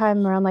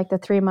sometime around like the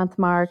 3-month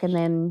mark, and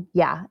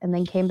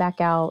then came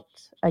back out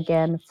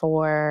again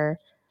for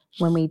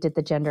when we did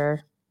the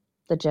gender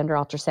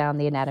ultrasound,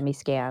 the anatomy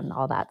scan,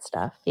 all that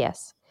stuff.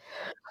 Yes.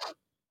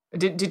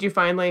 Did you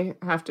finally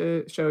have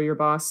to show your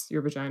boss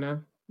your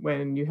vagina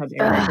when you had the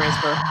embryo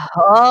transfer?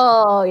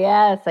 Oh,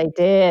 yes, I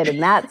did. In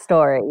that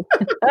story.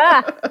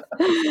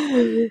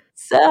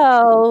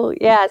 So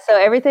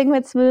everything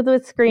went smooth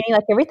with screening.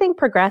 Like, everything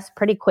progressed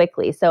pretty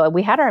quickly. So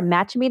we had our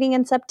match meeting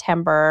in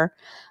September.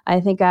 I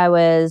think I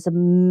was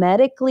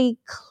medically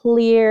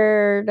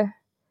cleared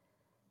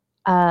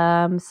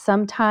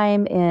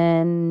sometime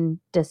in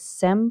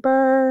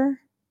December.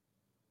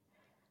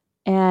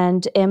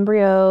 And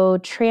embryo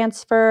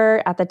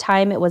transfer, at the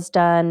time, it was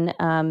done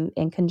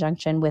in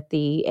conjunction with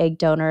the egg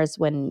donors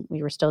when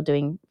we were still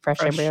doing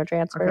fresh embryo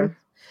transfer. Okay.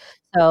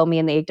 So me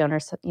and the egg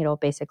donors,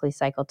 basically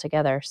cycled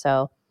together.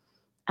 So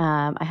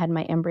I had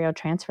my embryo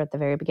transfer at the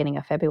very beginning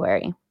of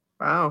February.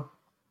 Wow.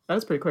 That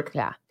was pretty quick.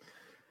 Yeah.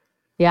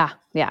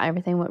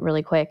 Everything went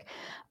really quick.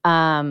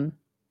 So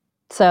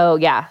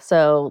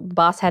the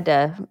boss I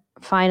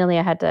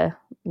had to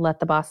let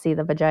the boss see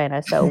the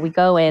vagina. So we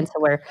go in,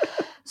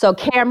 so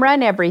camera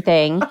and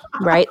everything,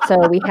 right?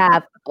 So we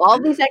have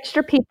all these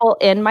extra people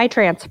in my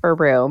transfer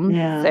room.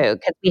 Yeah. So,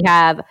 because we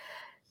have,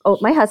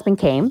 my husband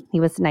came. He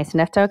was nice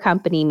enough to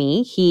accompany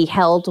me. He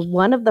held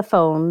one of the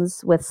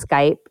phones with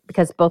Skype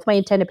because both my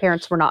intended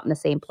parents were not in the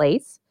same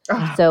place.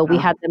 So we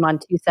had them on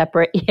two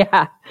separate.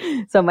 Yeah.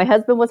 So my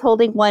husband was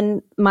holding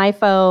my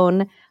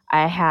phone.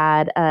 I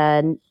had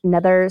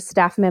another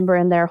staff member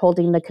in there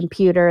holding the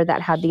computer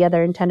that had the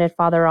other intended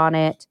father on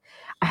it.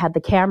 I had the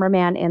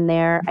cameraman in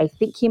there. I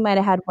think he might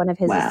have had one of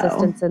his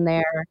assistants in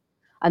there.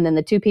 And then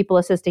the two people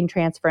assisting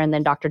transfer, and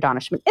then Dr.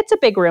 Donishman. It's a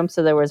big room,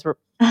 so there was,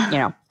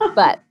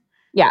 but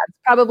yeah, it's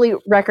probably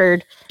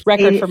record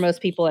for most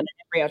people in an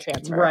embryo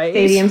transfer. Right.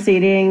 Stadium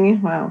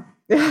seating. Wow.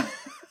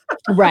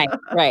 Right.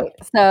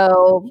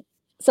 So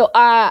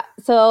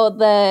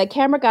the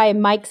camera guy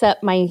mics up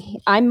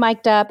I'm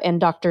mic'd up,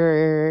 and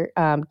Dr.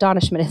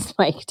 Donishman is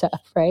mic'd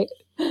up, right?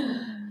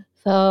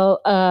 So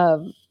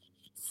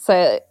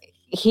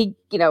he,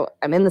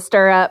 I'm in the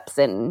stirrups,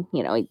 and,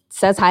 he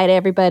says hi to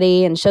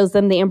everybody and shows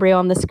them the embryo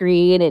on the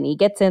screen, and he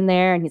gets in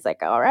there and he's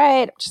like, all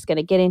right, I'm just going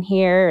to get in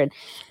here. And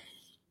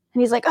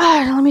he's like,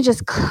 let me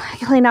just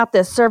clean out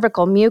this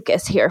cervical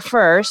mucus here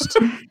first.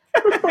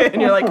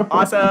 And you're like,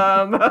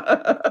 awesome.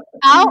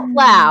 Out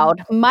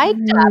loud,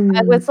 mic'd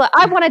up.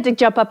 I wanted to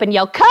jump up and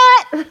yell,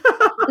 cut!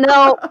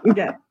 No.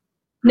 Yeah.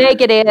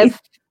 Negative.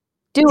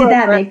 Did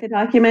that make the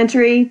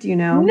documentary? Do you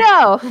know?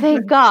 No,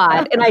 thank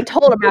God. And I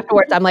told him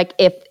afterwards, I'm like,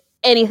 if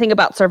anything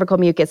about cervical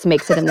mucus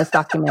makes it in this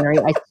documentary,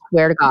 I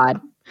swear to God.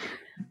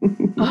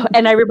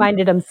 And I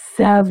reminded him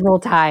several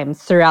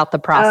times throughout the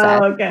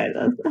process. Oh, okay.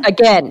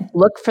 Again,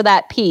 look for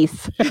that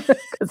piece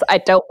because I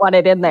don't want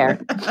it in there.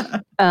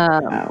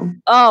 Wow.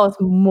 Oh, I was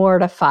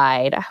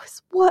mortified.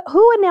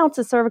 Who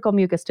announces cervical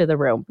mucus to the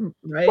room?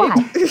 Right. Why?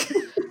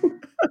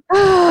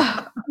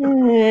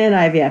 An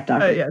IVF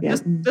doctor. Yeah.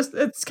 Just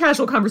it's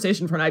casual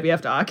conversation for an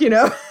IVF doc,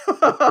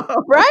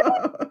 Right?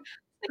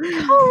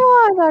 Come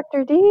on,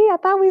 Dr. D. I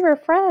thought we were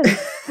friends.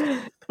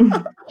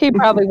 He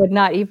probably would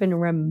not even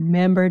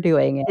remember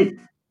doing it.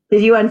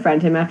 Did you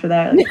unfriend him after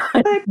that?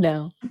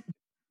 No.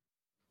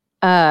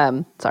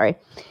 Sorry.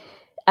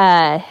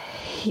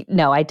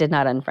 No, I did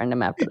not unfriend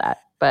him after that,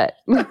 but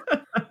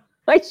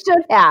I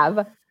should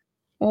have.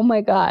 Oh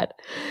my God.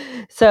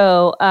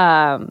 So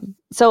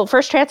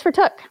first transfer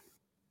took.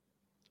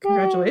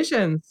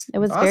 Congratulations. It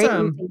was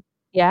awesome. very easy.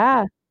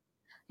 Yeah.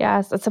 Yeah.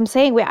 So I'm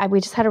saying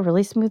we just had a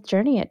really smooth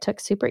journey. It took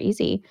super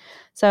easy.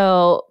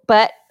 So,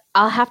 but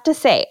I'll have to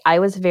say I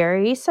was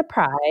very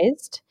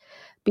surprised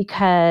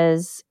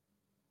because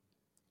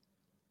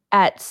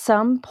at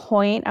some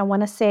point, I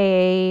want to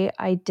say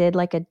I did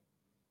like a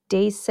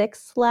day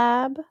 6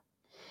 lab.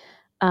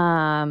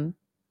 Yeah.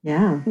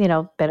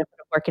 Benefit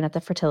of working at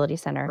the fertility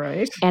center.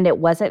 Right. And it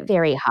wasn't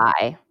very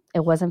high.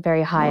 It wasn't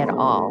very high at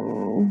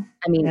all.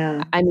 I mean,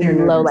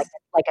 low, like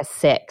a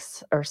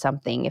 6 or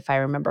something, if I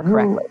remember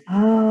correctly.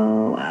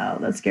 Oh, wow.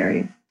 That's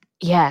scary.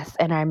 Yes.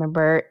 And I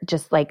remember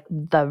just like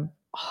the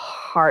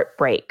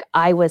heartbreak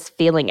I was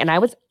feeling. And I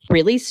was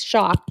really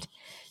shocked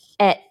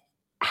at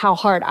how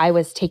hard I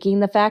was taking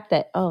the fact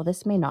that,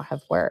 this may not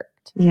have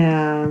worked.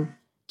 Yeah.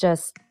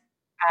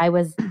 I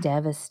was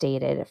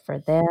devastated for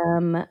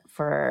them,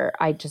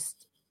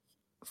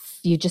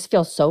 you just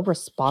feel so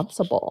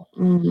responsible.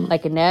 Mm-hmm.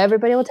 Like, and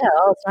everybody will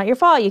tell, it's not your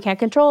fault. You can't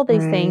control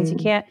these things. You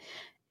can't,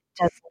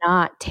 does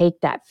not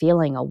take that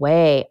feeling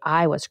away.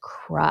 I was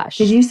crushed.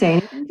 Did you say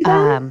anything to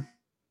them?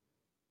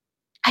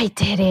 I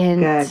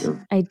didn't.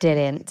 Good. I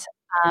didn't.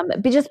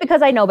 But just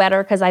because I know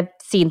better, because I've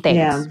seen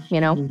things,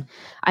 Mm-hmm.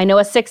 I know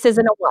a 6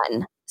 isn't a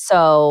 1.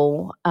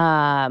 So,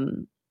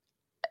 and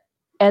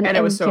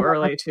it was so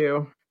early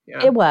too.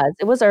 Yeah. It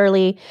was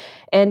early.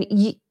 And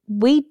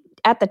we,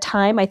 at the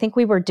time, I think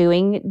we were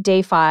doing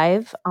day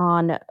 5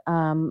 on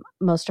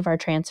most of our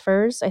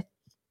transfers,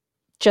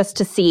 just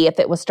to see if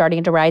it was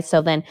starting to rise.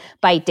 So then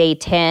by day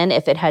 10,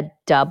 if it had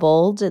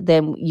doubled,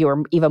 then you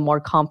were even more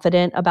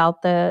confident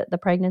about the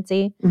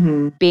pregnancy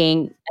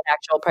being an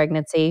actual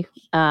pregnancy.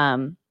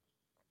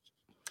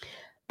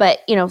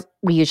 But,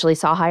 we usually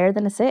saw higher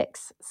than a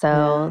 6.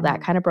 So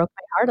that kind of broke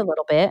my heart a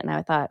little bit. And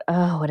I thought,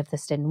 what if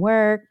this didn't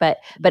work? But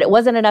it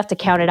wasn't enough to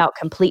count it out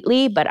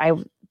completely. But I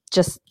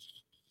just,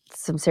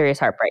 some serious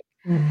heartbreak.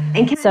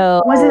 And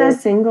was it a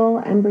single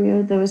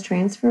embryo that was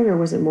transferred or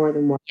was it more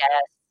than one? Yes.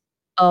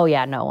 Oh,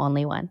 yeah. No,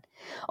 only one.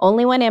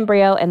 Only one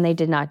embryo, and they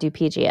did not do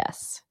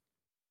PGS.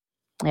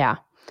 Yeah.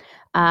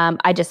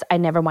 I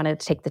never wanted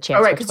to take the chance.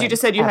 Oh, right, because you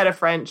just said you had a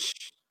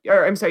you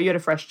had a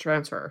fresh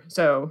transfer.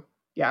 So,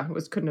 yeah,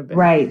 couldn't have been.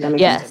 Right.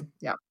 Yes.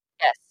 Yeah.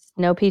 Yes.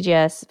 No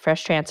PGS,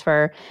 fresh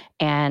transfer.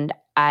 And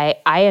I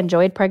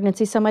enjoyed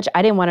pregnancy so much.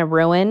 I didn't want to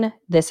ruin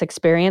this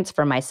experience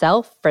for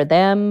myself, for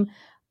them.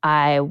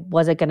 I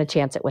wasn't going to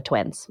chance it with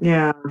twins.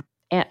 Yeah.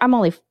 And I'm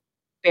only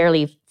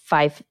barely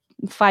 5,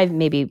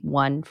 maybe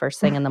 1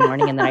 first thing in the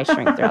morning, and then I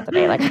shrink throughout the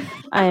day. Like,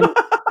 I'm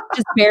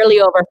just barely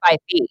over 5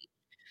 feet.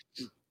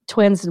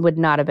 Twins would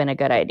not have been a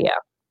good idea.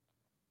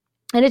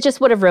 And it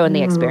just would have ruined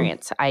the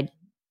experience.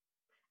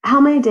 How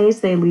many days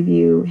did they leave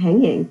you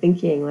hanging,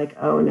 thinking like,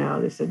 oh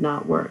no, this did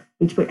not work?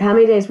 How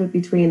many days was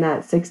between that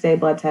 6-day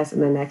blood test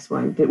and the next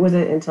one? Was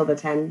it until the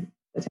 10th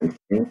day?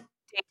 Day 10.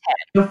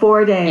 The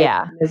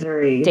 4-day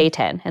misery. Day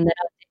 10. And then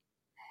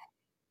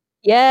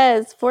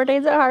yes, 4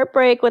 days of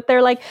heartbreak with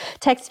their like,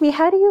 text me,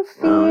 how do you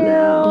feel? Oh,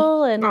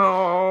 no. And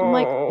I'm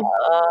like,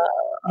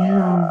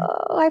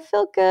 I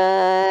feel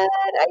good.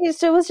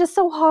 It was just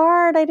so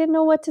hard. I didn't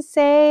know what to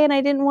say, and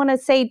I didn't want to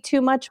say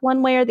too much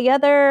one way or the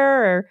other,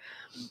 or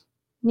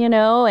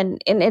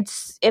and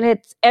it's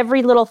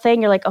every little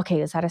thing. You're like, okay,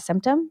 is that a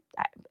symptom?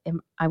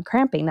 I'm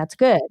cramping. That's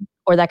good.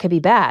 Or that could be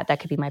bad. That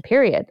could be my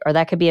period, or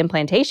that could be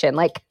implantation.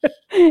 Like,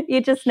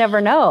 you just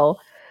never know.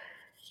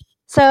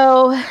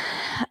 So,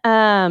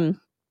 so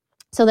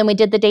then we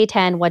did the day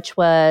 10, which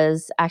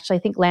was actually, I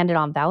think, landed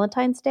on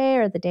Valentine's Day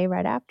or the day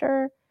right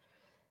after.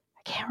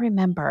 I can't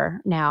remember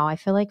now. I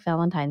feel like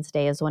Valentine's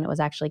Day is when it was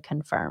actually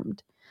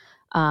confirmed.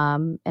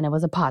 And it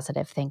was a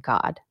positive, thank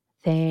God.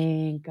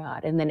 Thank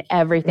God. And then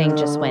everything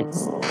just went,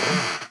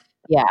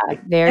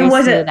 very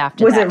smooth after that.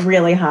 Was it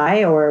really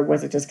high, or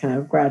was it just kind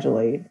of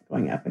gradually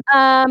going up?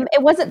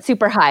 It wasn't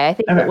super high. I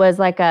think it was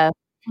like a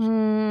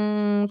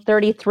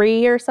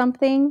 33 or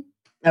something.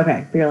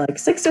 Okay. But you're like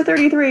 6 to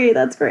 33.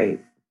 That's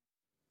great.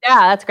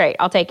 Yeah, that's great.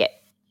 I'll take it.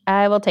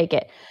 I will take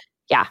it.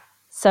 Yeah.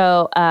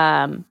 So,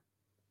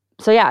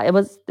 yeah, it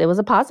was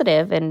a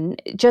positive,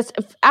 and just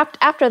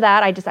after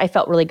that, I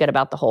felt really good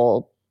about the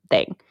whole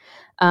thing.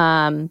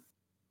 And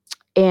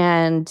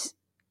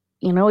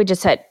we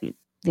just had,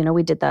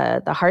 we did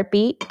the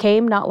heartbeat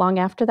came not long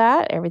after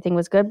that. Everything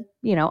was good.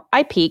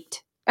 I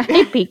peaked.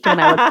 I peaked when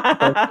I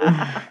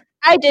was.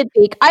 I did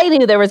peak. I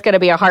knew there was going to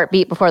be a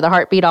heartbeat before the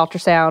heartbeat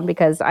ultrasound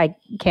because I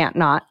can't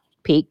not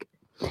peak.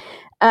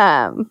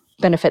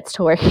 Benefits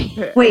to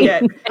working. Wait,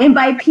 and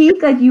by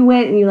peak, like you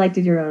went and you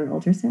did your own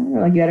ultrasound,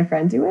 or you had a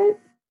friend do it?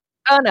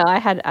 Oh no, I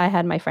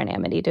had my friend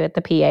Amity do it,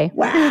 the PA.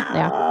 Wow.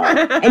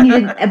 Yeah. And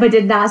you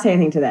did not say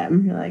anything to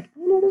them. You're like,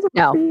 oh no, there's a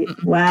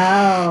heartbeat.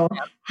 Wow.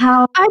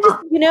 How I just,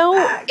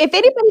 if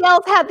anybody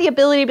else had the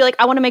ability to be like,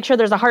 I want to make sure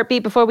there's a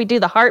heartbeat before we do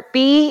the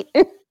heartbeat,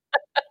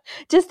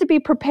 just to be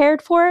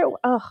prepared for it.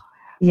 Oh.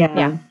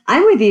 Yeah.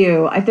 I'm with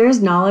you. If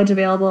there's knowledge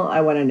available,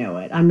 I want to know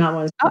it. I'm not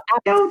one of those,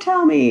 don't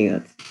tell me.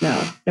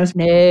 No.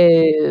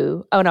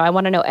 Oh no, I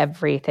want to know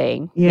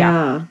everything.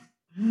 Yeah.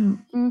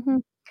 Mm-hmm.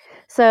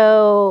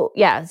 So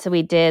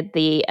we did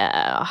the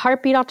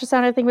heartbeat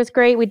ultrasound. I think was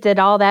great. We did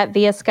all that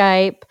via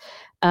Skype,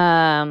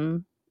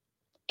 and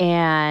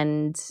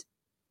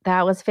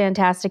that was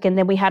fantastic. And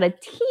then we had a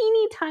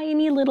teeny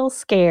tiny little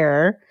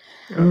scare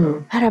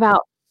at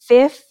about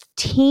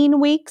 15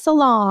 weeks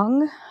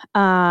along.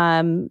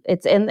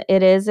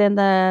 It is in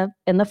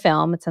the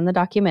film. It's in the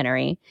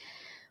documentary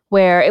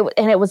where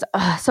it was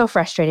so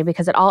frustrating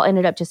because it all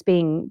ended up just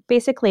being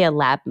basically a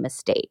lab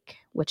mistake,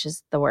 which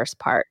is the worst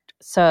part.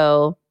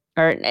 So,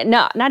 or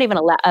no, not even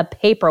a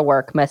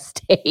paperwork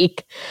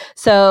mistake.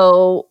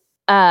 So,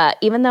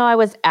 even though I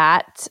was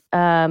at,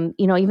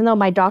 even though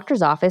my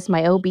doctor's office,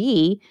 my OB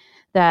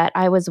that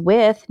I was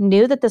with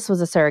knew that this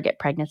was a surrogate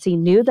pregnancy,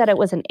 knew that it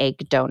was an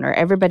egg donor.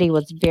 Everybody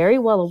was very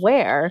well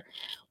aware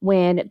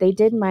when they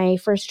did my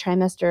first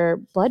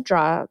trimester blood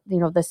draw,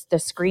 the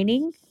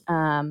screening,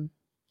 or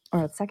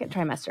the second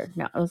trimester.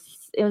 No, it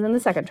was in the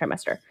second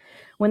trimester.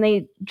 When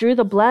they drew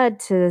the blood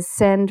to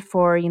send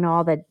for,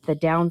 all the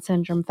Down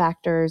syndrome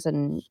factors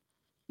and,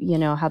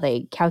 how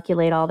they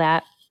calculate all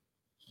that,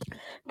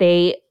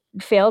 they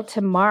failed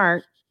to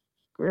mark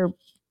or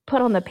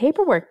put on the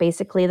paperwork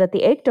basically that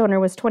the egg donor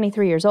was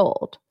 23 years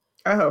old.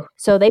 Oh.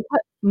 So they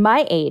put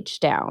my age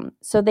down.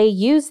 So they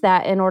use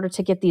that in order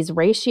to get these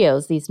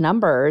ratios, these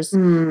numbers as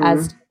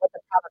to what the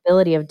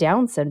probability of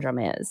Down syndrome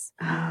is.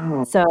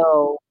 Oh.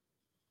 So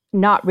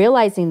not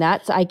realizing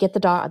that, so I get the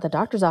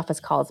doctor's office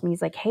calls me.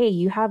 He's like, hey,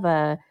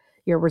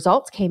 your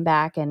results came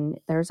back and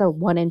there's a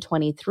 1 in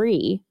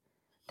 23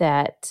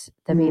 that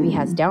the baby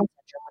has Down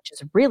syndrome, which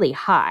is really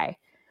high.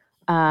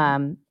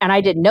 And I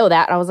didn't know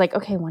that. I was like,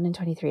 okay, 1 in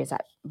 23, is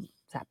that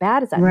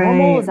bad? Is that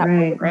normal? Is that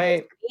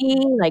right?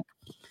 Like,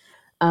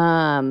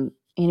 and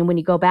when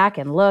you go back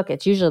and look,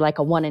 it's usually like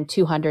a 1 in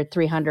 200,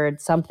 300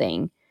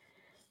 something.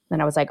 Then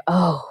I was like,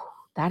 oh,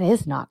 that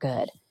is not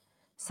good.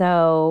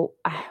 So,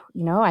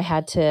 I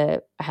had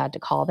to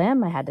call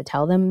them. I had to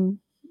tell them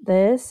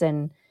this,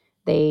 and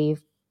they,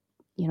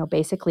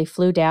 basically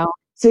flew down.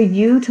 So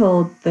you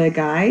told the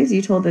guys,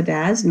 you told the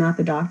dads, not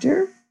the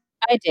doctor?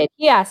 I did.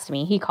 He asked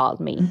me. He called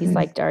me. Mm-hmm. He's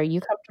like, are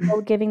you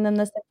comfortable giving them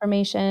this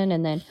information?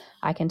 And then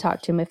I can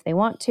talk to them if they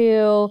want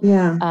to.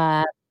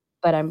 Yeah.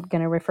 But I'm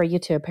going to refer you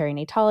to a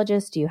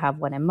perinatologist. Do you have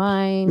one in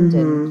mind?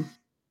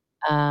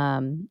 Mm-hmm.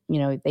 And,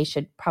 they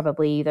should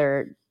probably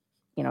either,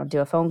 do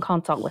a phone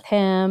consult with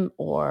him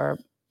or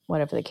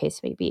whatever the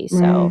case may be.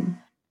 So,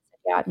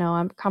 yeah, no,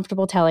 I'm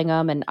comfortable telling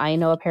them. And I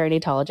know a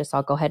perinatologist.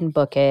 I'll go ahead and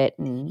book it.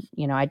 And,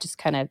 I just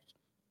kind of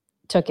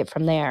took it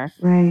from there.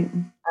 Right.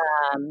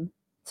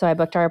 So I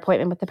booked our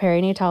appointment with the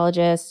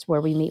perinatologist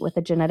where we meet with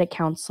a genetic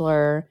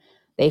counselor.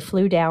 They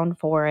flew down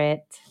for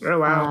it. Oh,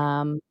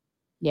 wow.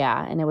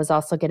 Yeah. And it was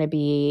also going to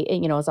be,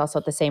 it was also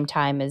at the same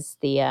time as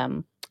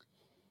the,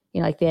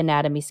 like the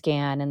anatomy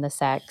scan and the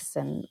sex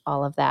and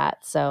all of that.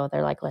 So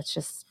they're like, let's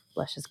just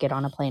get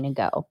on a plane and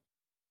go.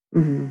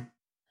 Mm-hmm.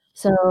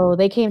 So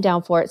they came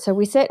down for it. So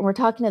we sit and we're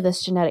talking to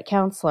this genetic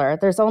counselor.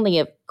 There's only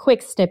a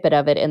quick snippet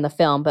of it in the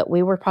film, but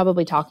we were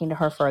probably talking to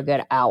her for a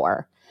good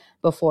hour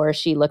before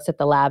she looks at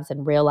the labs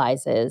and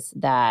realizes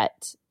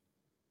that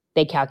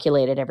they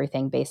calculated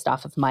everything based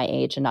off of my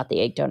age and not the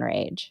egg donor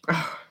age.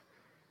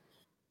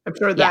 I'm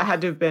sure that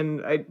had to have been,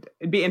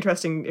 it'd be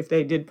interesting if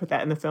they did put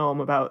that in the film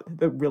about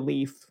the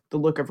relief, the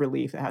look of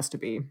relief it has to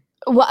be.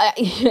 Well,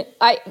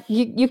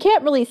 you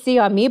can't really see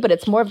on me, but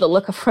it's more of the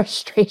look of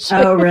frustration.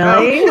 Oh,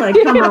 really? Like,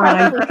 come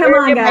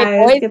on,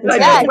 guys. I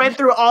just went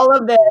through all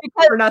of this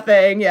for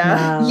nothing.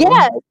 Yeah.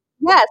 Wow.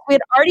 Yes, we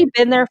had already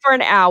been there for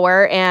an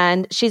hour,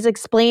 and she's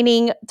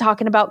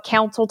talking about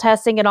counsel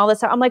testing and all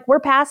this. I'm like, we're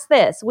past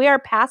this. We are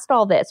past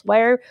all this.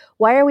 Why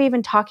are we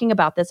even talking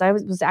about this? I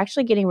was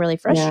actually getting really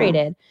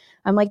frustrated. Yeah.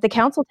 I'm like, the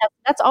counsel test,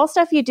 that's all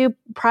stuff you do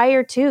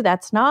prior to.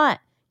 That's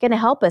not going to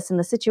help us in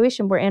the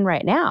situation we're in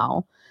right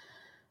now.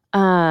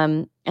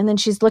 And then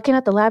she's looking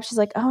at the lab. She's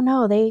like, oh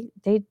no, they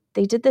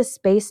did this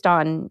based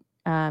on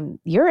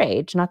your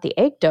age, not the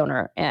egg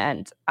donor.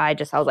 And I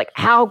was like,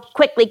 how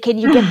quickly can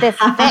you get this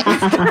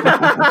fixed?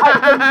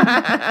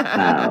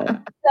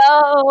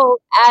 So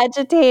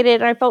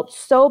agitated. I felt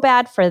so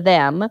bad for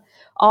them.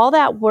 All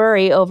that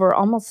worry over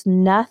almost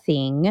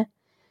nothing.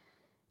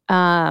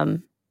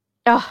 That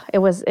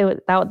was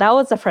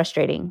a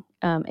frustrating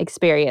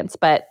experience,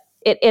 but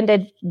it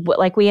ended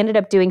like we ended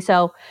up doing.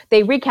 So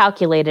they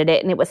recalculated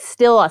it, and it was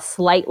still a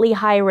slightly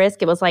high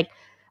risk. It was like,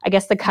 I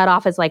guess the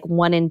cutoff is like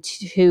 1 in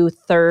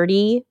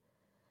 230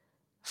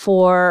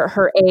 for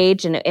her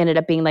age, and it ended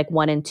up being like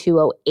 1 in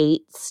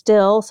 208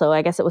 still. So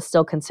I guess it was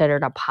still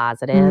considered a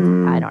positive.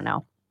 I don't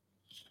know,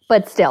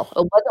 but still, it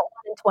wasn't 1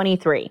 in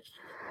 23.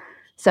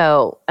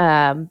 So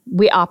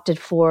we opted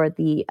for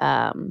the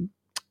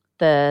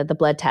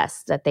blood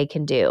tests that they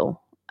can do.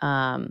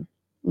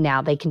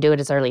 Now they can do it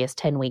as early as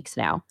 10 weeks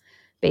now,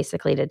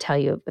 basically to tell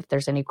you if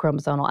there's any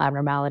chromosomal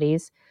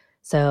abnormalities.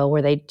 So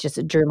where they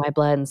just drew my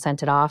blood and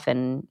sent it off,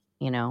 and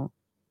 2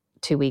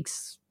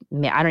 weeks,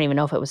 I don't even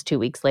know if it was 2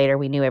 weeks later,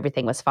 we knew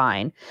everything was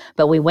fine.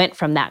 But we went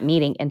from that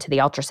meeting into the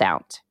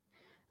ultrasound.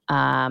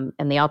 And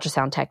the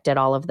ultrasound tech did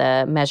all of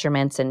the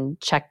measurements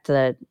and checked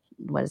the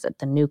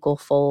nuchal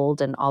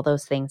fold and all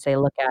those things they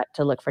look at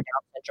to look for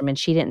Down syndrome. And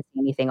she didn't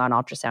see anything on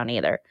ultrasound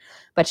either.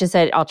 But she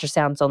said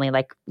ultrasound's only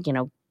like,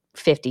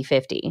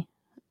 50-50.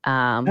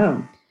 I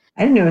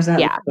didn't know it was that.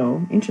 Yeah.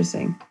 So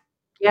interesting.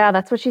 Yeah,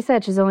 that's what she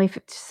said. She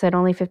said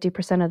only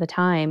 50% of the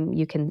time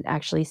you can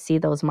actually see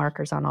those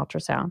markers on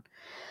ultrasound.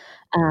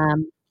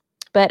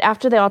 But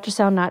after the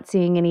ultrasound, not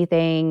seeing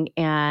anything,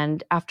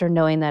 and after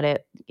knowing that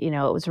it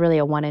was really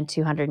a 1 in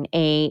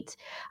 208,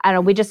 I don't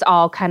know, we just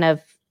all kind of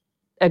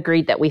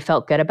agreed that we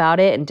felt good about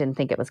it and didn't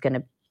think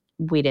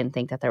we didn't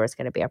think that there was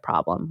going to be a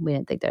problem. We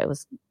didn't think that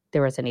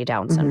there was any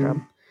Down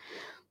syndrome.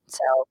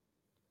 So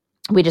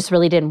we just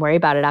really didn't worry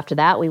about it after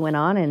that. We went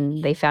on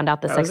and they found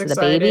out the sex of the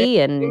baby,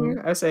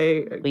 and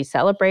we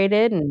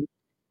celebrated, and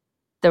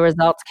the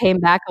results came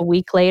back a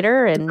week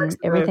later and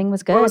everything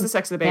was good. What was the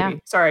sex of the baby? Yeah.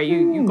 Sorry,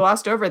 you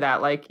glossed over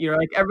that. Like,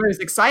 like everybody's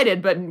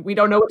excited, but we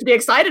don't know what to be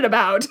excited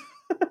about.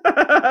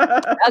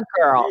 A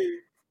girl.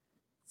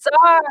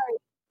 Sorry.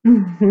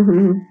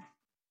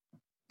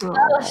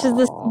 Oh, she's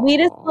the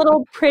sweetest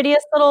little,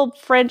 prettiest little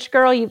French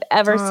girl you've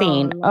ever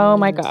seen. Oh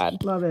my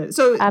God. Love it.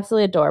 So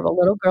absolutely adorable.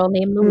 Little girl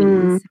named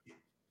Louise.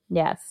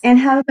 Yes. And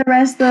how did the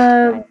rest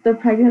of the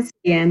pregnancy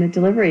and the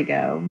delivery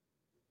go?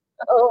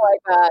 Oh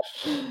my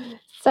gosh.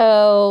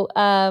 So,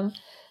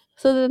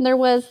 so then there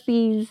was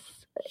these,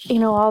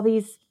 all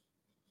these,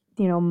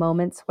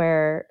 moments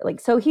where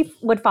so he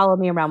would follow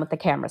me around with the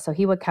camera. So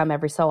he would come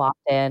every so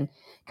often,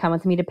 come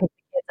with me to pick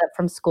the kids up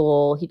from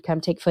school. He'd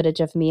come take footage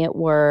of me at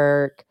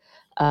work.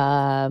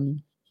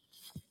 And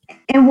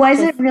was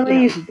it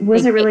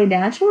really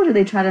natural, or did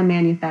they try to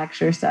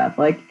manufacture stuff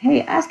like,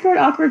 hey, ask her an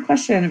awkward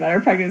question about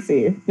her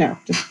pregnancy? No,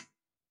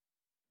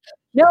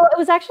 it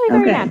was actually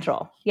very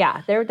natural.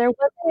 Yeah, there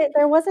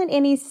wasn't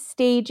any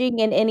staging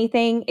in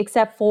anything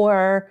except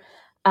for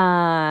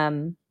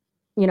trying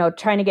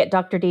to get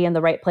Dr. D in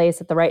the right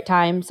place at the right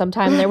time.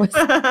 Sometimes there was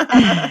some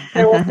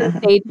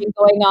staging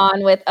going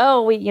on with,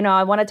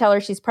 I want to tell her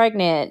she's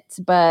pregnant,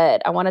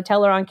 but I want to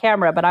tell her on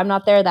camera, but I'm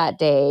not there that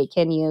day.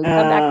 Can you come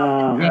back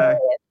on the day?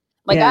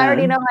 Like, I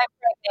already know I'm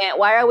pregnant.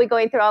 Why are we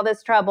going through all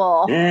this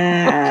trouble? But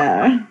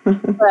I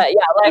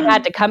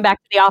had to come back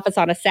to the office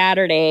on a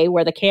Saturday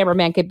where the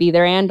cameraman could be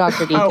there and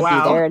Dr. D could be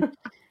there. And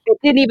it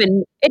didn't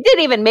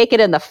even make it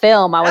in the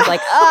film. I was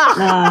like,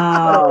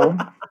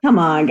 come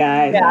on,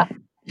 guys.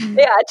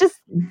 Yeah, just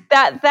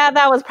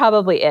that was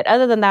probably it.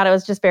 Other than that, it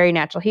was just very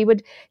natural. He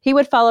would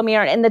follow me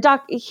around, and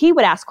he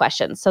would ask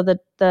questions. So the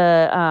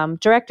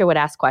director would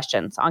ask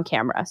questions on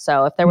camera.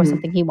 So if there was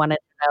something he wanted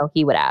to know,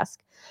 he would ask.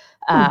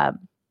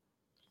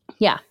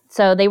 Yeah.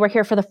 So they were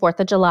here for the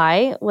 4th of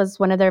July was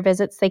one of their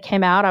visits. They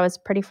came out. I was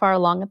pretty far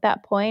along at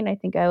that point. I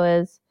think I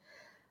was,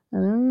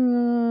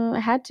 I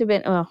had to have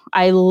been,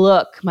 I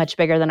look much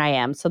bigger than I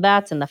am. So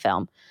that's in the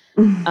film.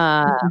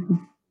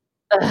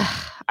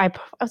 I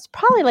was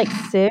probably like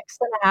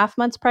 6.5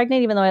 months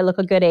pregnant, even though I look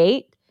a good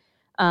 8.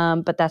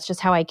 But that's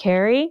just how I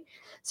carry.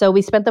 So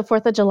we spent the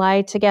 4th of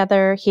July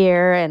together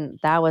here, and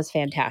that was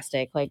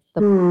fantastic. Like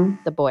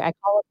the boy, I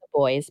call it the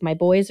boys. My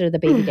boys are the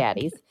baby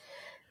daddies.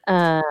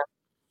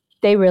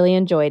 They really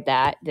enjoyed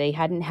that. They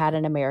hadn't had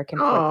an American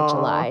 4th of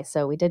July.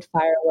 So we did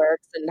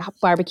fireworks and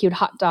barbecued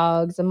hot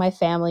dogs, and my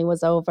family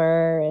was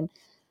over, and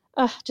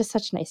just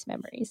such nice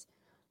memories.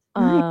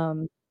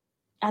 And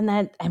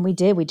we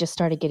just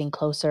started getting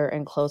closer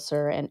and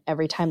closer. And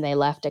every time they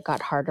left, it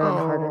got harder and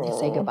harder to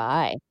say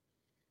goodbye.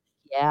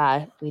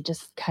 Yeah. We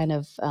just kind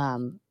of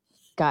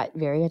got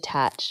very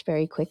attached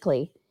very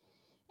quickly.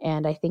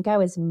 And I think I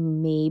was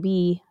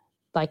maybe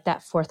like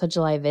that 4th of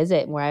July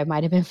visit where I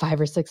might've been 5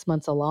 or 6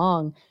 months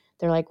along.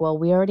 They're like, well,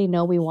 we already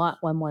know we want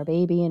one more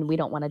baby and we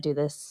don't want to do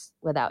this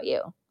without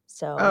you.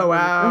 So, oh,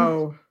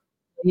 wow.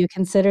 You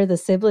consider the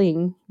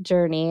sibling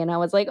journey. And I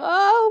was like,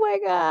 oh my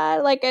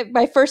God. Like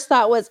my first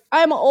thought was,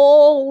 I'm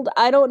old.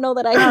 I don't know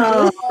that I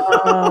can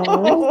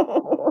do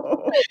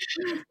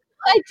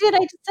I did. I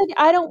just said,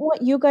 I don't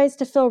want you guys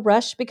to feel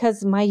rushed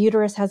because my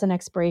uterus has an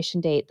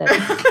expiration date that's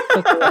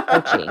quickly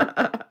approaching.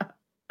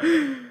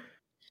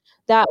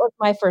 That was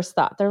my first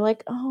thought. They're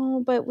like,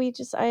 oh, but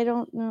I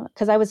don't know.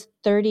 Because I was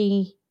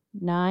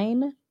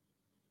 39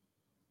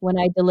 when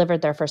I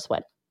delivered their first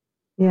one.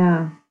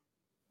 Yeah.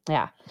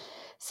 Yeah.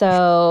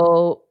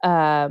 So,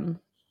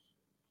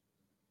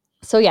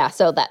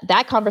 so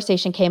that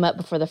conversation came up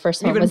before the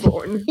first one was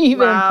born.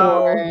 even Wow.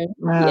 born.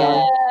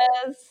 Wow.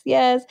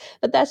 Yes.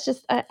 But that's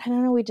just, I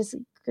don't know. We just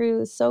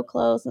grew so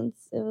close, and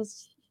it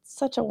was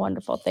such a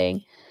wonderful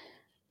thing.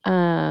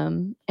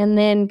 And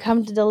then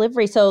come to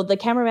delivery. So the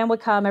cameraman would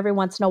come every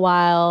once in a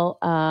while,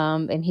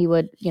 and he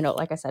would,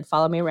 like I said,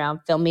 follow me around,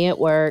 film me at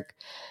work,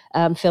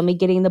 film me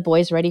getting the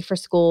boys ready for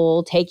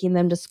school, taking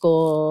them to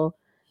school.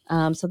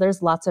 So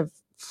there's lots of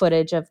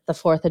footage of the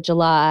 4th of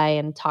July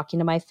and talking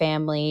to my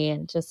family,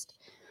 and just,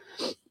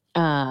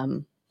 I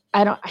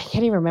can't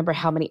even remember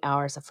how many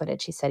hours of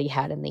footage he said he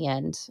had in the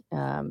end.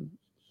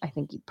 I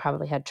think he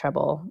probably had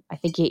trouble. I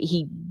think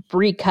he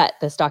recut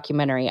this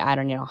documentary. I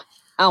don't know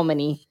how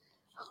many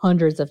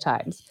hundreds of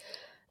times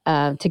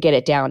to get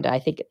it down to, I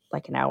think,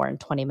 like an hour and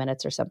 20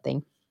 minutes or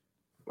something.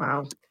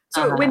 Wow.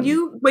 So when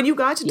you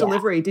got to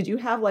delivery, did you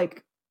have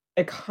like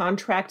a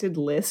contracted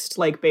list,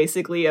 like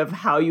basically of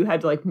how you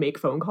had to like make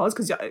phone calls?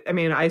 Because I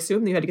mean, I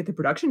assume you had to get the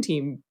production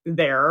team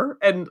there,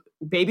 and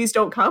babies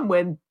don't come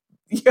when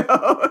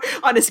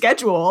on a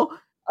schedule.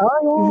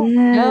 Oh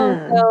yeah.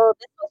 No, so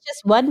this was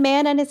just one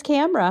man and his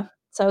camera.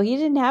 So he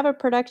didn't have a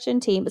production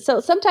team.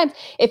 So sometimes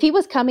if he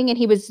was coming and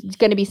he was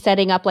going to be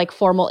setting up like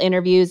formal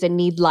interviews and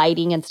need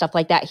lighting and stuff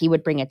like that, he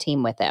would bring a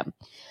team with him.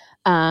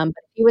 But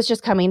if he was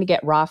just coming to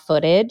get raw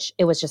footage,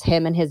 it was just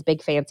him and his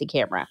big fancy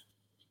camera.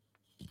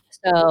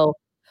 So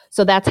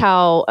that's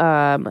how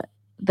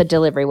the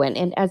delivery went.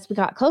 And as we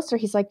got closer,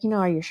 he's like,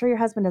 are you sure your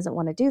husband doesn't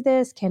want to do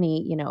this? Can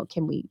he,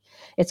 can we,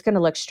 it's going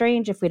to look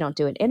strange if we don't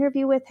do an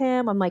interview with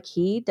him. I'm like,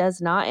 he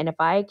does not. And if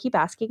I keep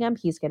asking him,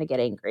 he's going to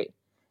get angry.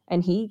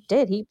 And he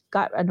did. He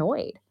got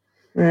annoyed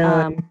with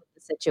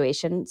the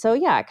situation. So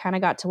yeah, it kind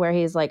of got to where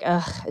he's like,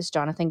 ugh, is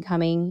Jonathan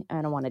coming?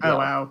 I don't want to deal. Oh,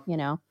 wow.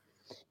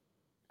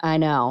 I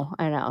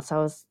know.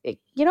 So it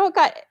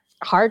got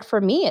hard for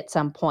me at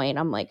some point.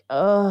 I'm like,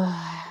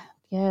 oh,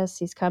 yes,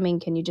 he's coming.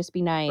 Can you just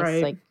be nice?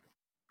 Right.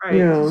 Right.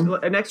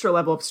 An extra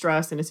level of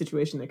stress in a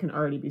situation that can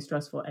already be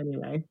stressful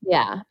anyway.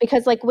 Yeah.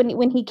 Because like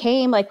when he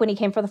came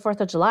for the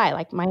 4th of July,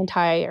 like my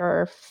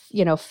entire,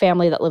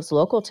 family that lives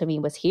local to me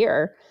was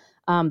here.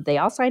 They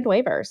all signed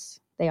waivers.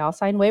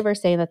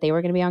 Saying that they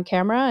were going to be on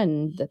camera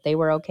and that they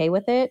were okay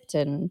with it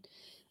and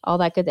all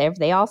that good.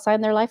 They all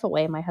signed their life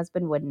away. My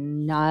husband would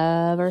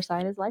never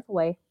sign his life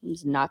away.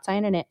 He's not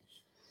signing it.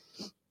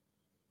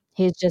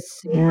 He's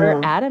just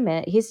super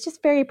adamant. He's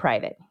just very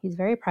private. He's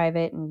very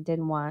private and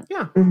didn't want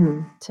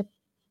to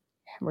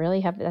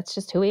really have. That's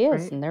just who he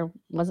is, right. And there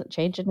wasn't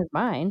change in his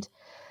mind.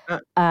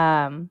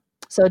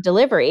 So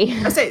delivery.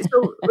 I say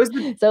so.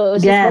 It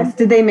was yes.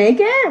 Did they make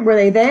it? Were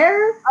they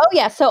there? Oh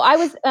yeah. So I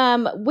was.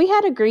 We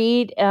had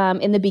agreed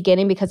in the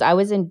beginning because I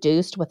was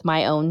induced with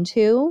my own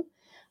two.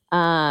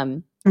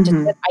 Just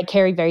because I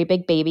carry very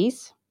big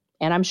babies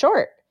and I'm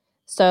short.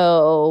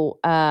 So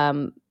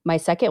my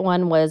second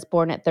one was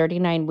born at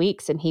 39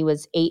 weeks and he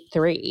was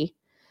 8'3".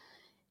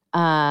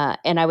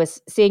 And I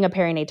was seeing a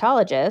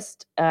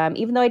perinatologist,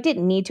 even though I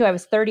didn't need to. I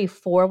was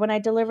 34 when I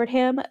delivered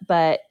him,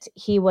 but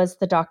he was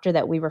the doctor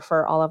that we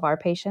refer all of our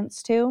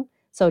patients to.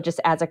 So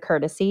just as a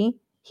courtesy,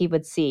 he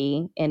would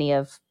see any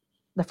of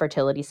the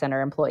fertility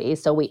center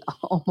employees. So we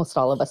almost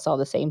all of us saw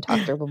the same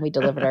doctor when we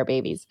delivered our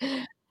babies.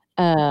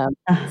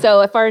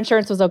 So if our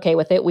insurance was okay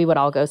with it, we would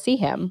all go see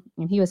him,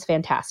 and he was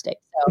fantastic.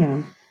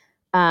 So,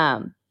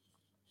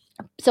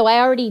 so I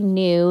already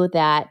knew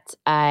that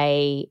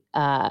I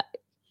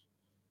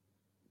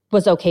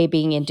was okay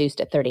being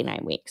induced at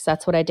 39 weeks.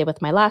 That's what I did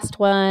with my last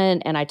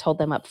one. And I told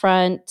them up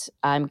front,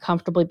 I'm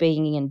comfortable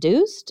being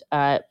induced.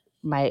 I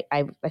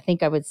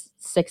think I was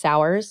 6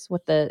 hours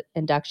with the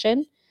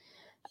induction.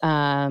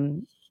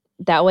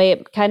 That way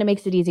it kind of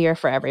makes it easier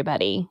for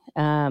everybody.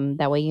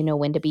 That way, you know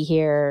when to be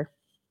here.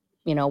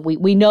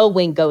 We know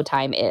when go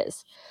time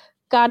is.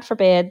 God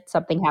forbid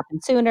something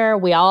happened sooner.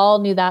 We all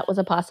knew that was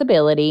a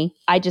possibility.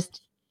 I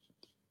just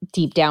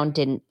deep down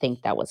didn't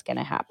think that was going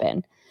to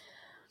happen.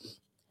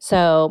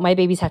 So my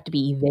babies have to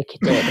be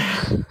evicted.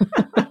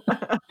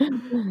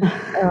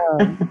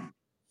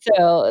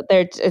 So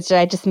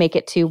I just make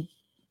it too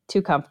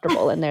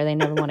comfortable in there. They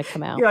never want to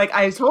come out. You're like,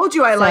 I told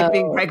you I like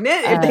being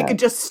pregnant. If they could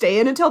just stay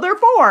in until they're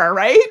 4,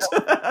 right?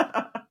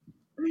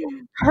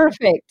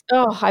 Perfect.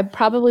 Oh, I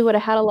probably would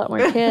have had a lot more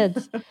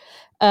kids.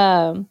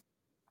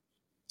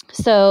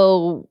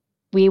 So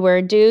we were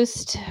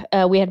induced.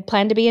 We had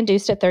planned to be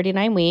induced at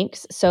 39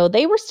 weeks. So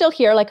they were still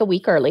here like a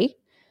week early,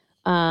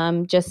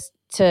 just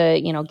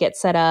to, get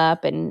set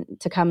up and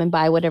to come and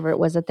buy whatever it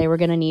was that they were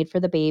going to need for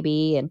the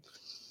baby.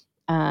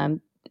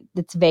 And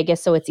it's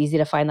Vegas, so it's easy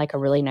to find like a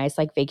really nice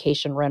like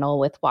vacation rental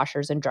with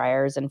washers and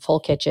dryers and full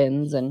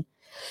kitchens. And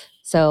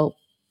so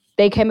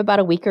they came about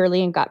a week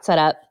early and got set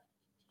up.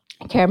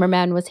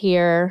 Cameraman was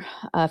here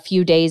a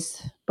few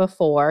days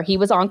before. He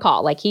was on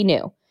call. Like he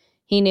knew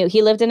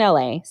he lived in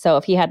LA. So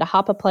if he had to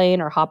hop a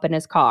plane or hop in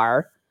his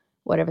car,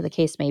 whatever the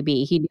case may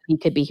be, he knew he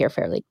could be here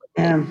fairly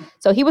quickly. Yeah.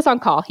 So he was on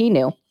call. He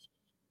knew,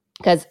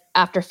 because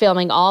after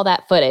filming all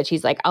that footage,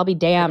 he's like, I'll be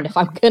damned if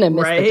I'm going to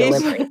miss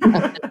the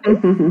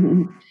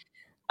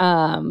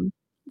delivery.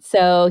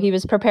 So he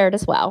was prepared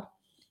as well.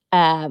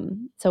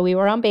 So we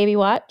were on baby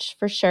watch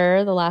for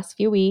sure the last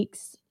few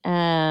weeks.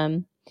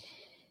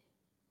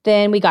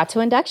 Then we got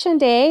to induction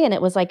day, and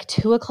it was like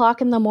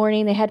 2:00 in the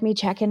morning. They had me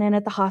checking in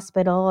at the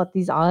hospital at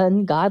these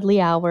ungodly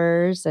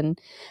hours,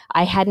 and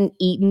I hadn't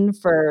eaten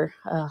for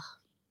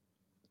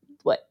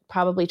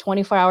probably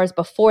 24 hours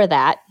before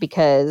that,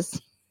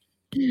 because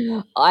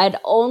I'd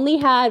only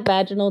had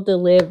vaginal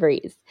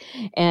deliveries.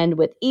 And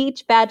with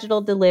each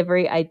vaginal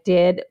delivery, I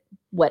did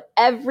what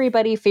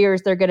everybody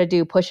fears they're going to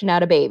do, pushing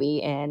out a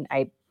baby, and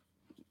I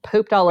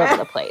pooped all over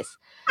the place.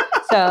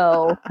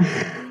 So,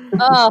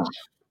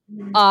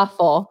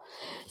 awful.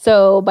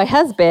 So my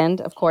husband,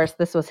 of course,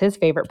 this was his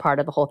favorite part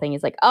of the whole thing.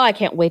 He's like, oh, I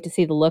can't wait to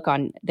see the look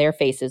on their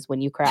faces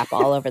when you crap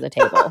all over the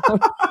table.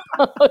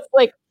 I was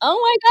like, oh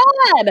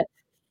my God,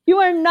 you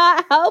are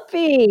not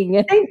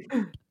helping.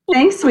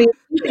 Thanks, sweet.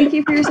 Thank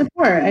you for your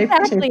support. I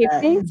appreciate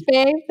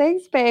that.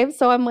 Thanks, babe.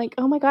 So I'm like,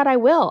 oh my God, I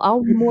will.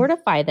 I'll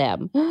mortify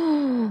them.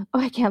 Oh,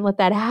 I can't let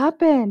that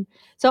happen.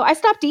 So I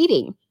stopped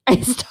eating.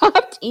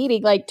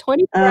 Like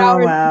 24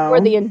 hours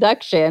before the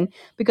induction,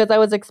 because I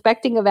was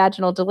expecting a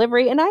vaginal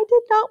delivery and I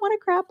did not want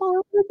to crap all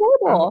over the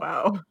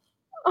table.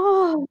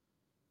 Oh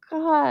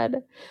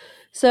God.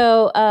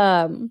 So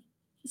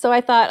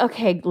I thought,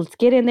 okay, let's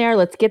get in there.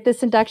 Let's get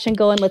this induction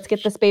going. Let's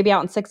get this baby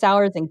out in 6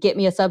 hours and get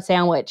me a sub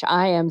sandwich.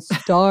 I am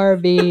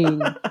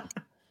starving.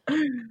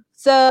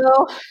 So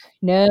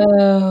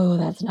no,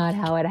 that's not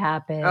how it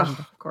happened. Oh,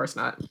 of course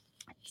not.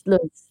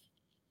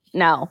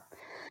 No.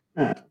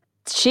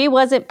 She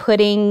wasn't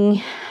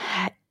putting,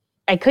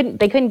 they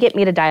couldn't get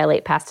me to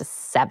dilate past a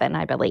 7,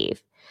 I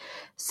believe.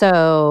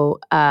 So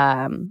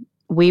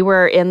we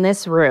were in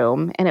this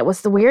room, and it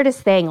was the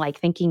weirdest thing, like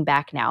thinking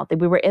back now, that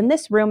we were in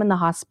this room in the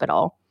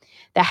hospital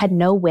that had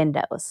no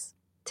windows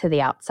to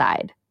the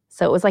outside.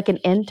 So it was like an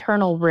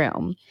internal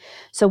room.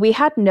 So we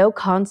had no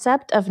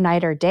concept of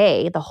night or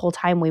day the whole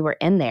time we were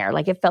in there.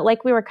 Like it felt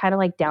like we were kind of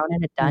like down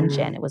in a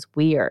dungeon. It was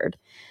weird.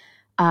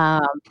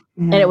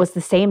 And it was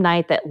the same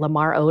night that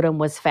Lamar Odom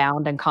was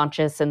found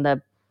unconscious in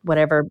the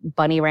whatever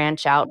bunny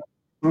ranch out.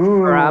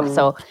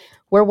 So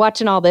we're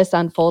watching all this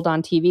unfold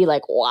on TV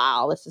like,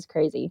 wow, this is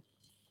crazy.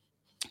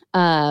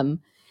 And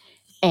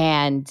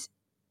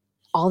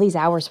all these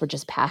hours were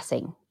just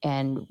passing,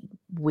 and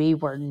we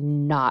were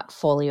not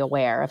fully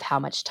aware of how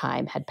much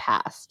time had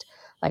passed.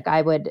 Like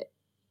I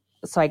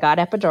got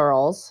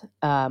epidurals,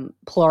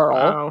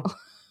 plural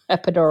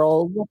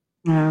epidurals,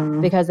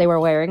 because they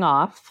were wearing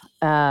off.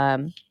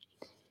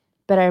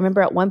 But I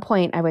remember at one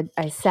point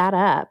I sat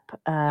up,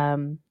 I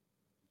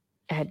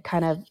had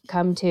kind of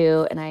come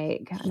to, and I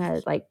kind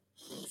of like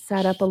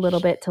sat up a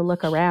little bit to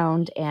look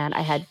around, and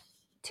I had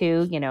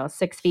 2,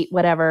 6 feet,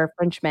 whatever,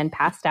 Frenchmen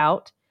passed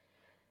out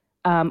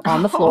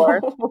on the floor.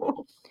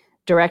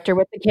 Director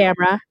with the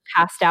camera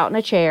passed out in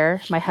a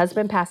chair. My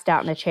husband passed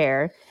out in a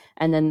chair.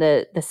 And then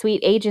the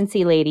sweet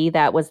agency lady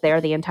that was there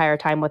the entire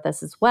time with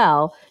us as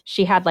well,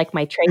 she had like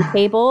my tray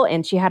table,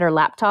 and she had her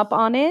laptop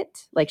on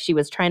it. Like she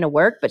was trying to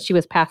work, but she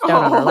was passed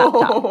out on her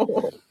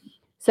laptop.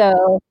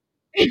 So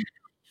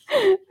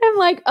I'm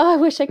like, oh, I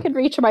wish I could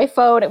reach my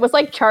phone. It was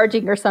like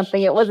charging or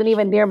something. It wasn't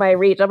even near my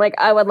reach. I'm like,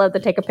 I would love to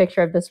take a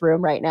picture of this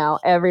room right now.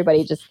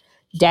 Everybody just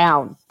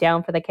down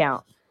for the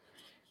count.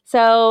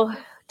 So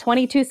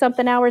 22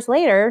 something hours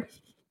later,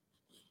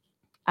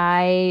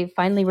 I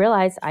finally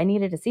realized I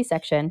needed a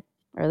C-section,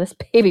 or this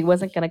baby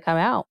wasn't going to come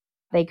out.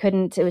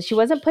 She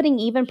wasn't putting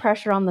even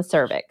pressure on the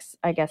cervix,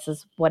 I guess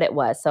is what it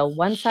was. So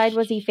one side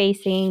was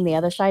effacing, the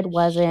other side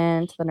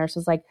wasn't. The nurse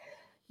was like,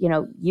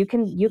 you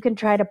can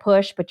try to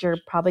push, but you're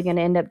probably going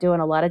to end up doing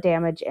a lot of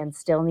damage and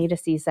still need a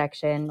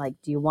C-section. Like,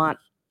 do you want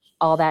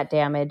all that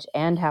damage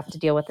and have to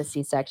deal with a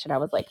C-section? I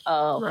was like,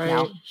 oh,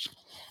 no.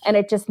 And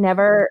it just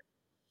never,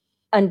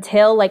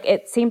 until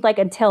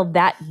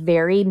that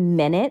very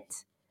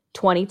minute,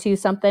 22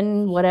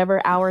 something,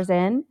 whatever hours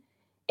in,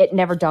 it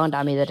never dawned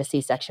on me that a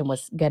C-section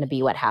was going to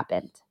be what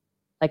happened.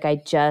 Like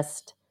it's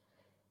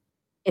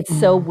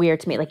so weird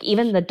to me. Like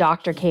even the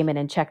doctor came in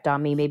and checked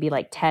on me maybe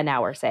like 10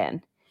 hours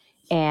in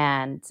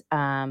and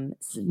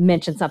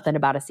mentioned something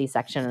about a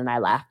C-section, and I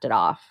laughed it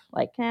off.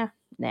 Like,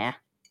 nah.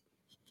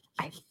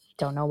 I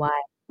don't know why.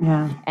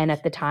 Yeah. And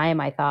at the time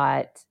I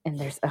thought,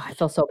 and I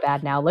feel so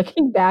bad now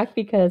looking back,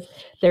 because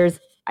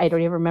I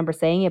don't even remember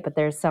saying it, but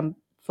there's some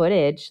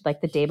footage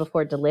like the day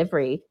before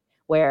delivery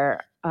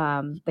where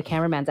the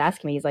cameraman's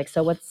asking me, he's like,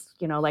 so what's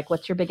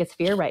your biggest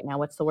fear right now?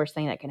 What's the worst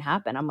thing that can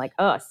happen? I'm like,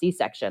 oh, a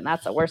C-section.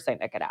 That's the worst thing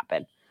that could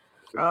happen.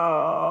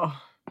 Oh.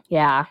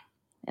 Yeah.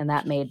 And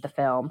that made the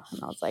film.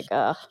 And I was like,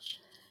 ugh.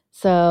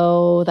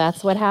 So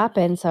that's what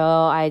happened. So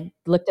I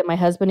looked at my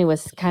husband, who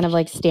was kind of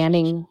like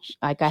standing,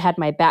 like I had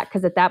my back,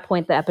 because at that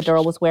point the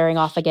epidural was wearing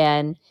off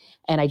again.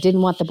 And I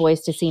didn't want the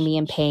boys to see me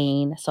in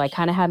pain. So I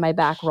kind of had my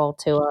back rolled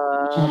to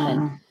them.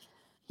 And,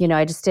 you know,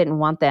 I just didn't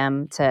want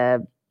them to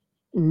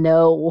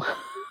know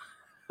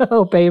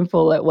how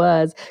painful it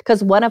was.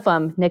 Because one of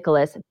them,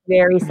 Nicholas,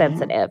 very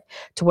sensitive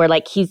to where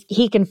like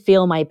he can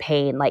feel my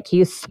pain. Like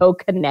he's so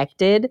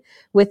connected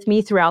with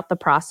me throughout the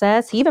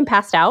process. He even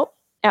passed out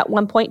at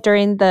one point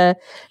during the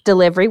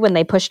delivery when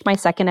they pushed my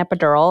second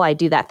epidural. I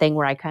do that thing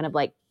where I kind of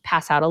like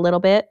pass out a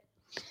little bit.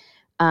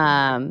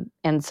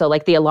 And so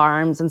like the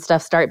alarms and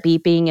stuff start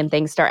beeping and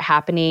things start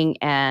happening.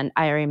 And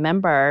I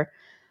remember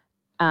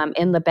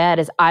in the bed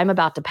as I'm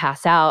about to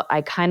pass out,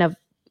 I kind of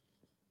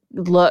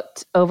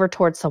looked over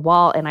towards the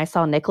wall and I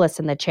saw Nicholas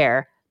in the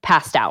chair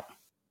passed out,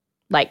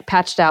 like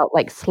patched out,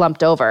 like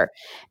slumped over.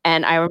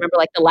 And I remember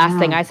like the last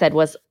thing I said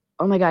was,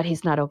 oh my God,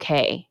 he's not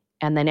okay.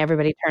 And then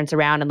everybody turns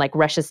around and like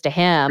rushes to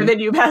him. And then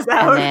you pass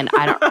out. And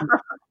then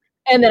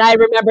and then I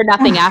remember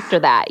nothing after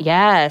that.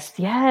 Yes.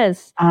 So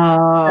just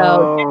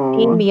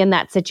seeing me in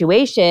that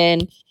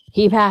situation,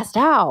 he passed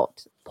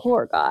out.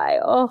 Poor guy.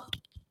 Oh.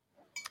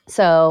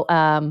 So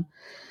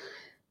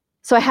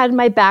I had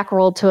my back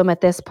rolled to him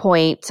at this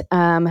point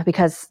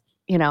because,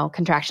 you know,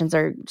 contractions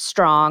are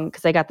strong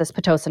because I got this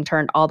Pitocin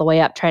turned all the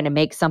way up trying to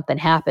make something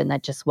happen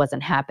that just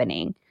wasn't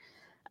happening.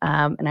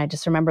 And I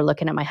just remember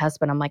looking at my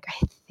husband. I'm like,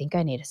 I think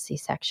I need a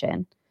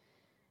C-section.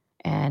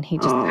 And he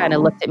just kind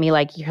of looked at me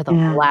like, you're the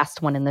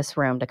last one in this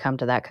room to come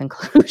to that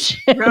conclusion.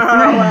 Oh,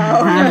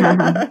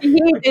 wow. He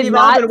did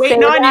not been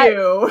waiting on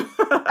you.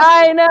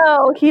 I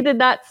know. He did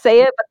not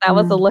say it, but that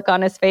was the look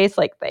on his face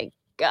like, thank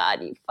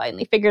God you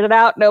finally figured it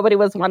out. Nobody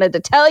wanted to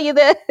tell you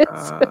this.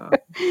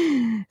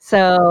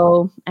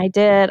 So I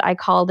did. I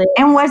called it.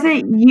 And was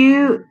it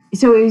you?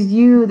 So it was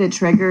you that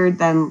triggered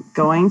them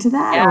going to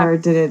that? Or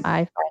did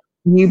it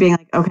you being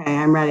like, okay,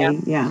 I'm ready?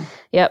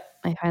 Yep.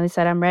 I finally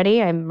said, I'm ready.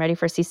 I'm ready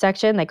for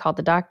C-section. They called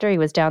the doctor. He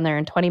was down there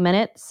in 20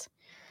 minutes.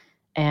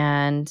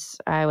 And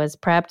I was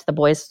prepped. The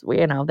boys,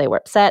 you know, they were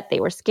upset. They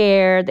were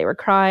scared. They were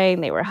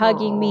crying. They were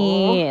hugging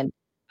me. And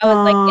I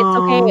was like, it's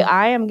okay.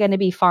 I am going to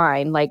be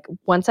fine. Like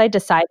once I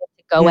decided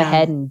to go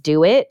ahead and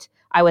do it,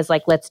 I was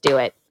like, let's do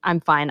it. I'm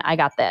fine. I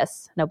got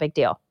this. No big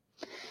deal.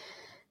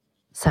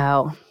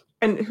 So.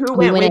 And who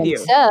went with you?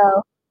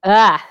 So,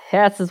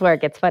 this is where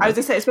it gets funny. I was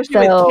going to say,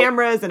 especially with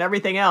cameras and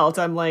everything else,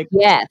 I'm like.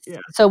 Yes. Yeah.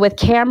 So with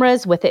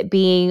cameras, with it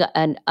being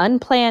an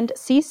unplanned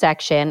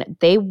C-section,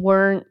 they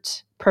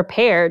weren't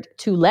prepared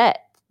to let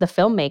the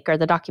filmmaker,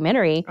 the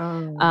documentary,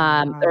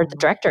 or the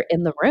director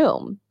in the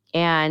room.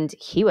 And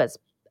he was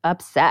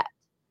upset.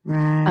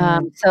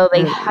 Right. So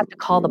they had to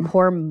call the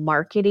poor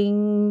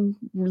marketing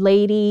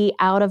lady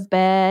out of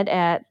bed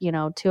at,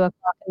 2:00 in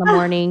the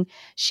morning.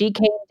 She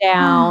came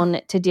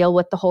down to deal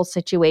with the whole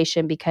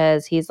situation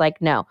because he's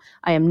like, no,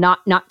 I am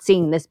not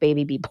seeing this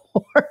baby be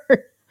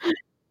born.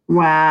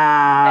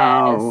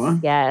 Wow.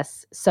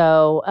 Yes.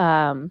 So,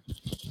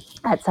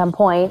 at some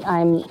point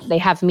they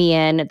have me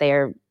in,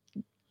 they're,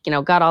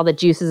 got all the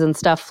juices and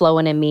stuff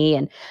flowing in me.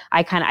 And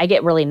I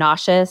get really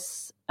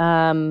nauseous,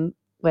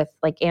 with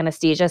like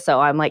anesthesia. So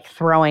I'm like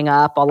throwing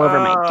up all over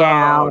my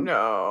gown.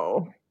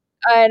 Oh no.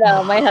 I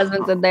know. My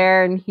husband's in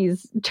there and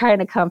he's trying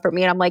to comfort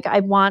me. And I'm like,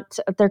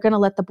 they're going to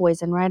let the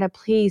boys in, right?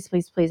 Please,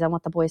 please, please. I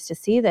want the boys to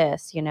see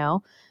this,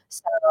 So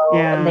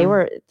and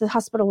the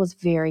hospital was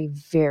very,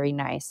 very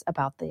nice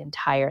about the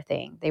entire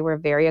thing. They were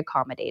very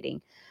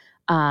accommodating.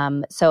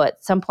 So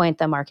at some point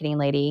the marketing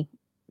lady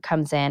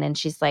comes in and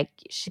she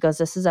goes,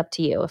 this is up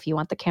to you. If you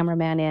want the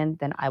cameraman in,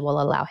 then I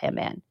will allow him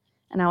in.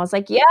 And I was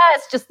like,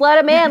 yes, just let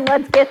him in.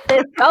 Let's get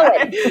this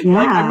going.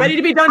 Like, I'm ready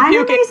to be done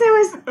puking.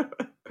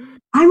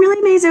 I'm really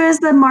amazed it was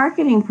the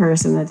marketing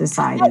person that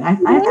decided. I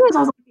thought it was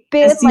like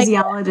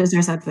anesthesiologist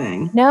or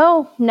something.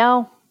 No.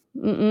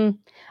 Mm-mm.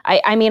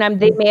 I mean,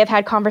 they may have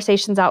had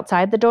conversations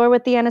outside the door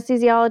with the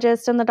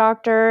anesthesiologist and the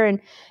doctor,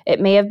 and it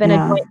may have been a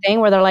joint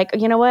thing where they're like,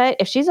 you know what?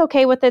 If she's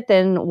okay with it,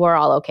 then we're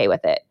all okay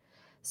with it.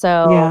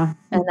 So,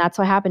 and that's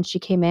what happened. She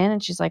came in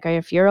and she's like,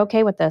 if you're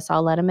okay with this,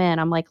 I'll let him in.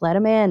 I'm like, let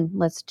him in.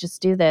 Let's just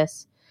do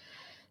this.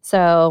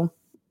 So,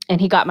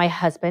 and he got my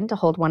husband to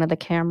hold one of the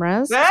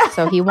cameras.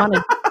 So he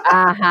wanted,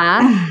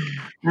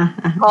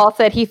 Paul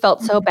said he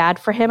felt so bad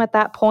for him at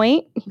that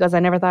point. He goes,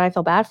 I never thought I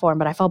felt bad for him,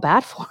 but I felt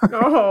bad for him.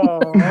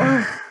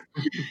 Oh.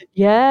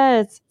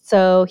 Yes.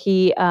 So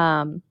he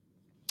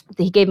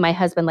gave my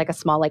husband like a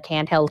small, like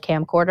handheld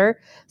camcorder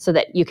so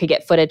that you could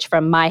get footage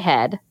from my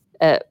head.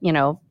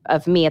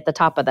 Of me at the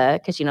top of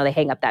because, they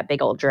hang up that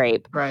big old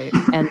drape. Right.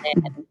 And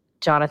then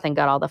Jonathan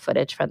got all the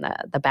footage from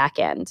the back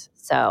end.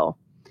 So,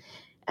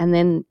 and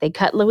then they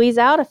cut Louise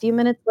out a few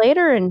minutes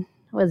later and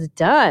was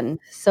done.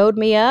 Sewed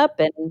me up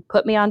and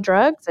put me on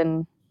drugs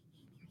and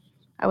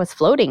I was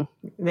floating.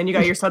 And then you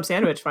got your sub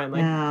sandwich finally.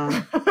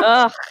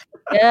 Oh,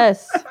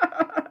 yes.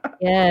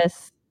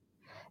 Yes.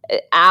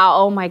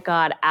 Oh my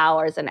God.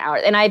 Hours and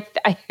hours. And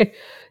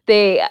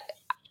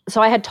so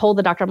I had told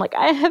the doctor, I'm like,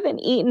 I haven't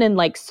eaten in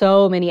like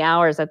so many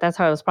hours. That's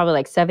how it was probably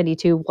like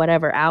 72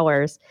 whatever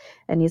hours.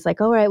 And he's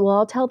like, all right, well,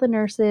 I'll tell the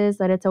nurses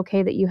that it's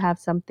okay that you have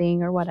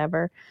something or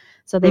whatever.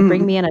 So they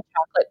bring me in a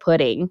chocolate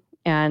pudding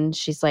And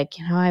she's like,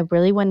 I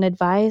really wouldn't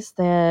advise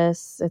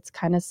this. It's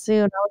kind of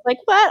soon. I was like,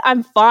 what?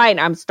 I'm fine.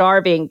 I'm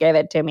starving. Give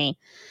it to me.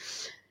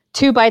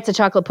 2 bites of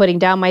chocolate pudding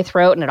down my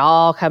throat, and it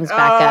all comes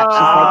back up.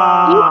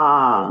 She's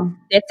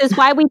like, this is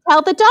why we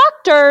tell the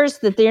doctors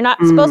that they're not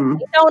supposed to,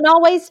 don't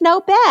always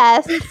know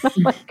best.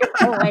 I'm like,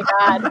 oh my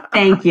God.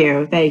 Thank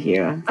you. Thanks.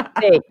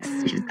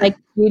 She's like,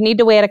 you need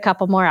to wait a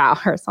couple more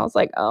hours. I was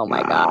like, oh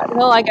my God.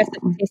 Well, I guess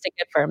it tasted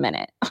good for a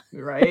minute.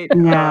 Right?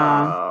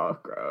 Yeah. Oh,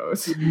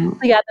 gross.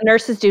 Yeah, the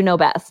nurses do know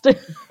best.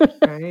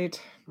 Right.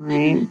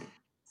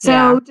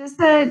 So just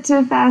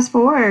to fast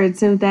forward,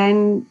 so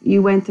then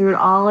you went through it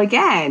all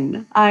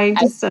again. I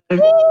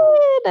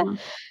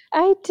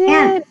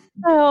did.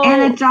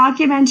 And the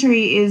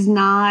documentary is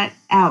not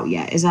out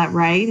yet. Is that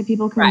right? That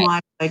people can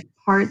watch like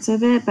parts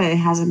of it, but it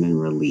hasn't been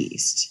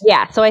released.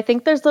 Yeah. So I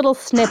think there's little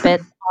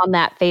snippets on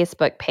that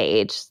Facebook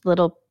page,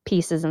 little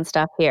pieces and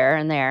stuff here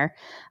and there.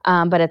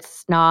 But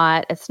it's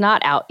not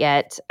out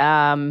yet.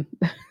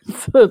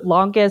 It's the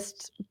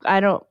longest.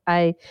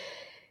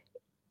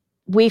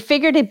 We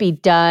figured it'd be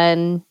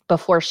done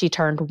before she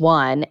turned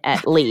 1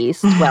 at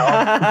least.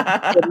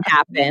 Well, it didn't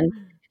happen.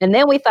 And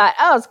then we thought,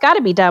 it's got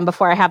to be done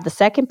before I have the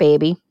second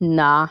baby.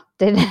 Nah,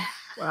 didn't.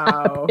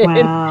 Wow.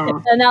 And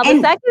now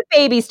the second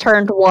baby's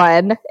turned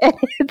 1. And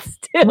it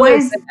still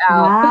isn't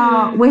out.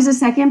 Wow. Was the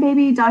second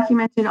baby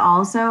documented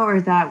also, or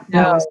that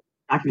was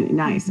documented?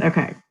 Nice.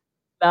 Okay.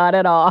 Not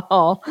at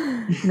all.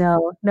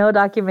 No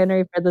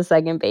documentary for the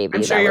second baby.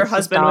 I'm sure your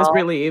husband was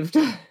relieved.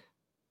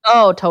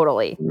 Oh,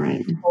 totally.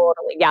 Right.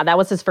 Totally. Yeah, that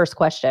was his first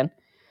question.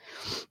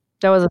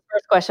 I'm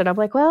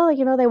like, well,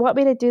 they want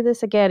me to do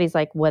this again. He's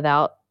like,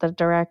 without the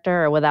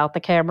director or without the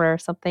camera or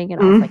something. And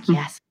I was like,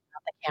 yes,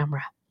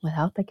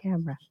 without the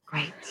camera.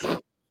 Great.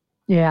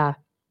 Yeah.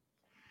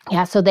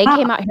 Yeah. So they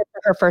came out here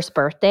for her first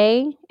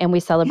birthday and we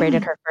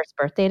celebrated her first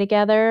birthday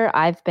together.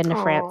 I've been to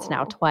France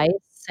now twice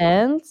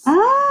since.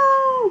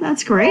 Oh,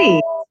 that's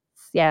great.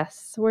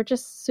 Yes. We're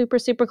just super,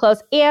 super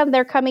close. And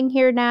they're coming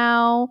here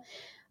now.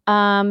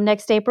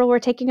 Next April, we're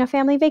taking a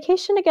family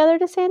vacation together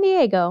to San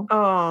Diego.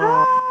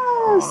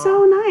 Oh,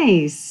 so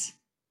nice.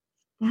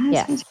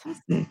 That's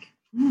fantastic.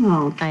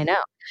 Oh. I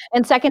know.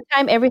 And second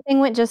time, everything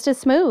went just as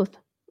smooth.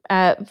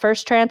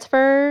 First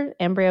transfer,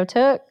 embryo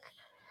took,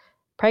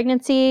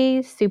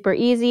 pregnancy, super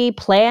easy,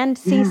 planned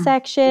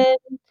C-section.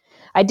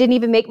 I didn't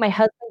even make my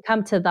husband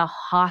come to the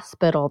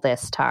hospital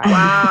this time.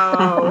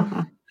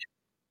 Wow.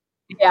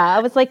 Yeah, I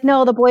was like,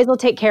 no, the boys will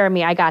take care of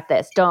me. I got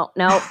this.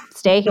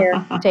 Stay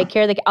here. Take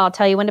care of I'll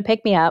tell you when to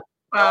pick me up.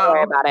 Don't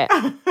worry about it.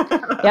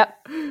 Yep.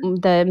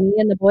 Me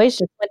and the boys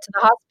just went to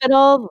the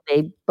hospital.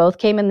 They both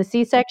came in the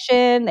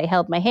C-section. They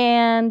held my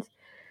hand,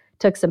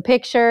 took some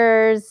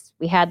pictures.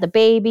 We had the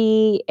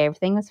baby.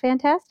 Everything was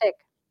fantastic.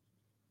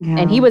 Yeah.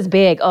 And he was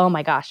big. Oh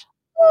my gosh.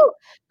 Woo.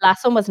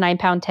 Last one was 9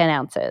 pounds, 10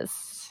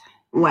 ounces.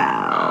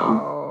 Wow.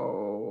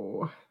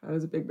 Oh, that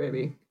was a big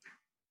baby.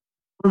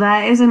 Well,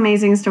 that is an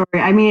amazing story.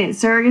 I mean,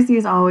 surrogacy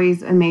is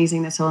always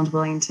amazing that someone's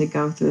willing to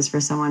go through this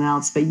for someone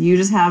else, but you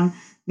just have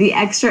the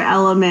extra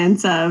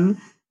elements of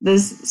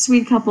this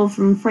sweet couple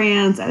from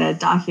France and a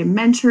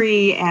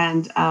documentary,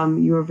 and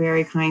you were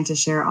very kind to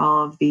share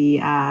all of the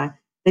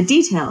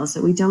details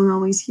that we don't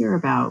always hear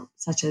about,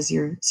 such as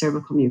your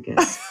cervical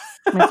mucus.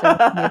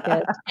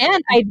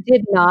 And I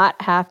did not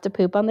have to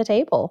poop on the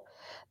table.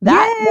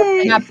 That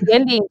was a happy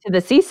ending to the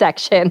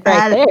C-section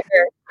right there.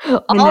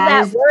 All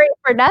that worry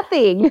for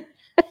nothing.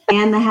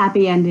 And the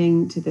happy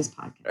ending to this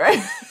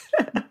podcast.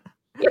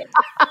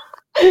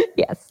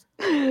 Yes.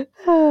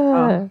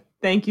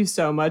 Thank you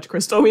so much,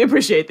 Crystal. We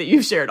appreciate that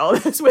you've shared all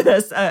this with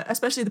us,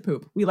 especially the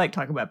poop. We like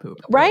talking about poop.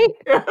 Right?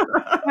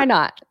 Why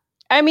not?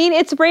 I mean,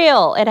 it's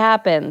real. It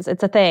happens.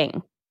 It's a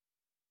thing.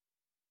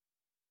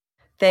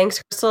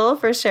 Thanks, Crystal,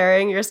 for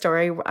sharing your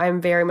story.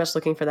 I'm very much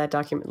looking forward to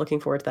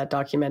that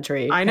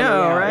documentary. I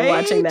know, right?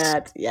 Watching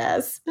that,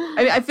 yes.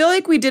 I feel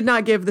like we did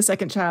not give the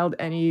second child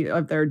any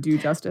of their due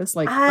justice.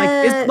 Like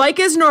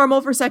is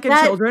normal for second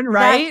children,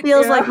 right? That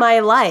feels like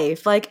my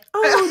life. Like,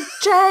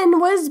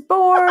 Jen was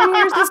born.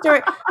 Here's the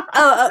story.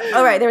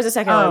 Oh, right. There was a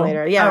second one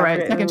later. Yeah,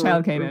 right. Second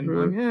child came in.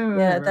 Mm-hmm.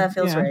 That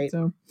feels right.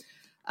 So,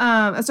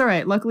 that's all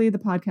right. Luckily, the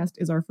podcast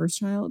is our first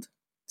child.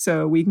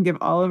 So we can give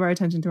all of our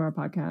attention to our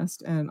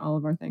podcast and all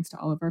of our thanks to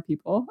all of our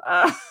people.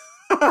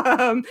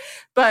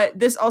 But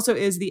this also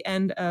is the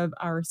end of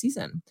our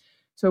season.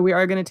 So we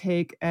are going to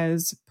take,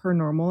 as per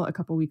normal, a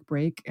couple-week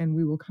break, and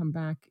we will come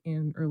back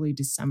in early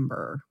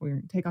December. We're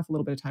going to take off a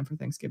little bit of time for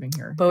Thanksgiving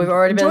here. But we've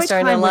already been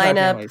starting to line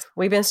up.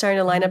 We've been starting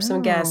to line up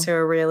some guests who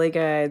are really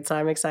good. So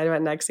I'm excited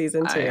about next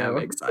season too. I am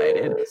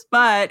excited.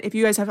 But if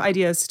you guys have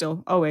ideas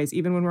still, always,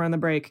 even when we're on the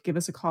break, give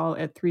us a call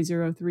at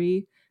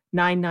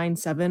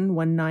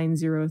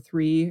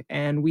 303-997-1903,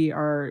 and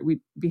we'd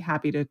be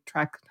happy to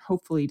track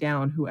hopefully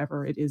down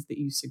whoever it is that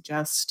you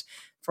suggest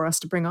for us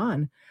to bring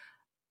on.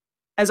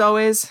 As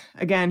always,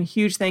 again,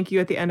 huge thank you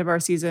at the end of our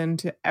season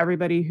to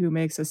everybody who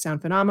makes us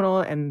sound phenomenal,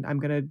 and I'm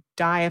gonna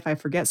die if I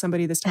forget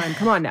somebody this time.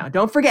 Come on now,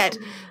 don't forget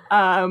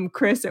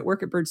Chris at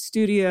Work at Bird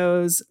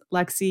Studios,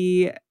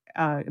 Lexi,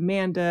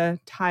 Amanda,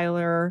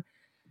 Tyler,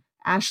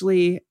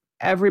 Ashley,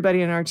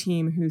 everybody in our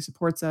team who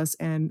supports us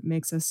and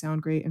makes us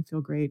sound great and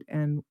feel great.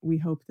 And we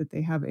hope that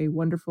they have a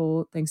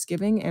wonderful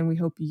Thanksgiving. And we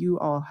hope you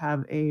all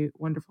have a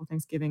wonderful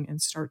Thanksgiving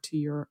and start to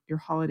your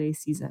holiday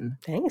season.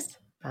 Thanks.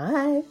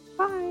 Bye.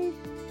 Bye.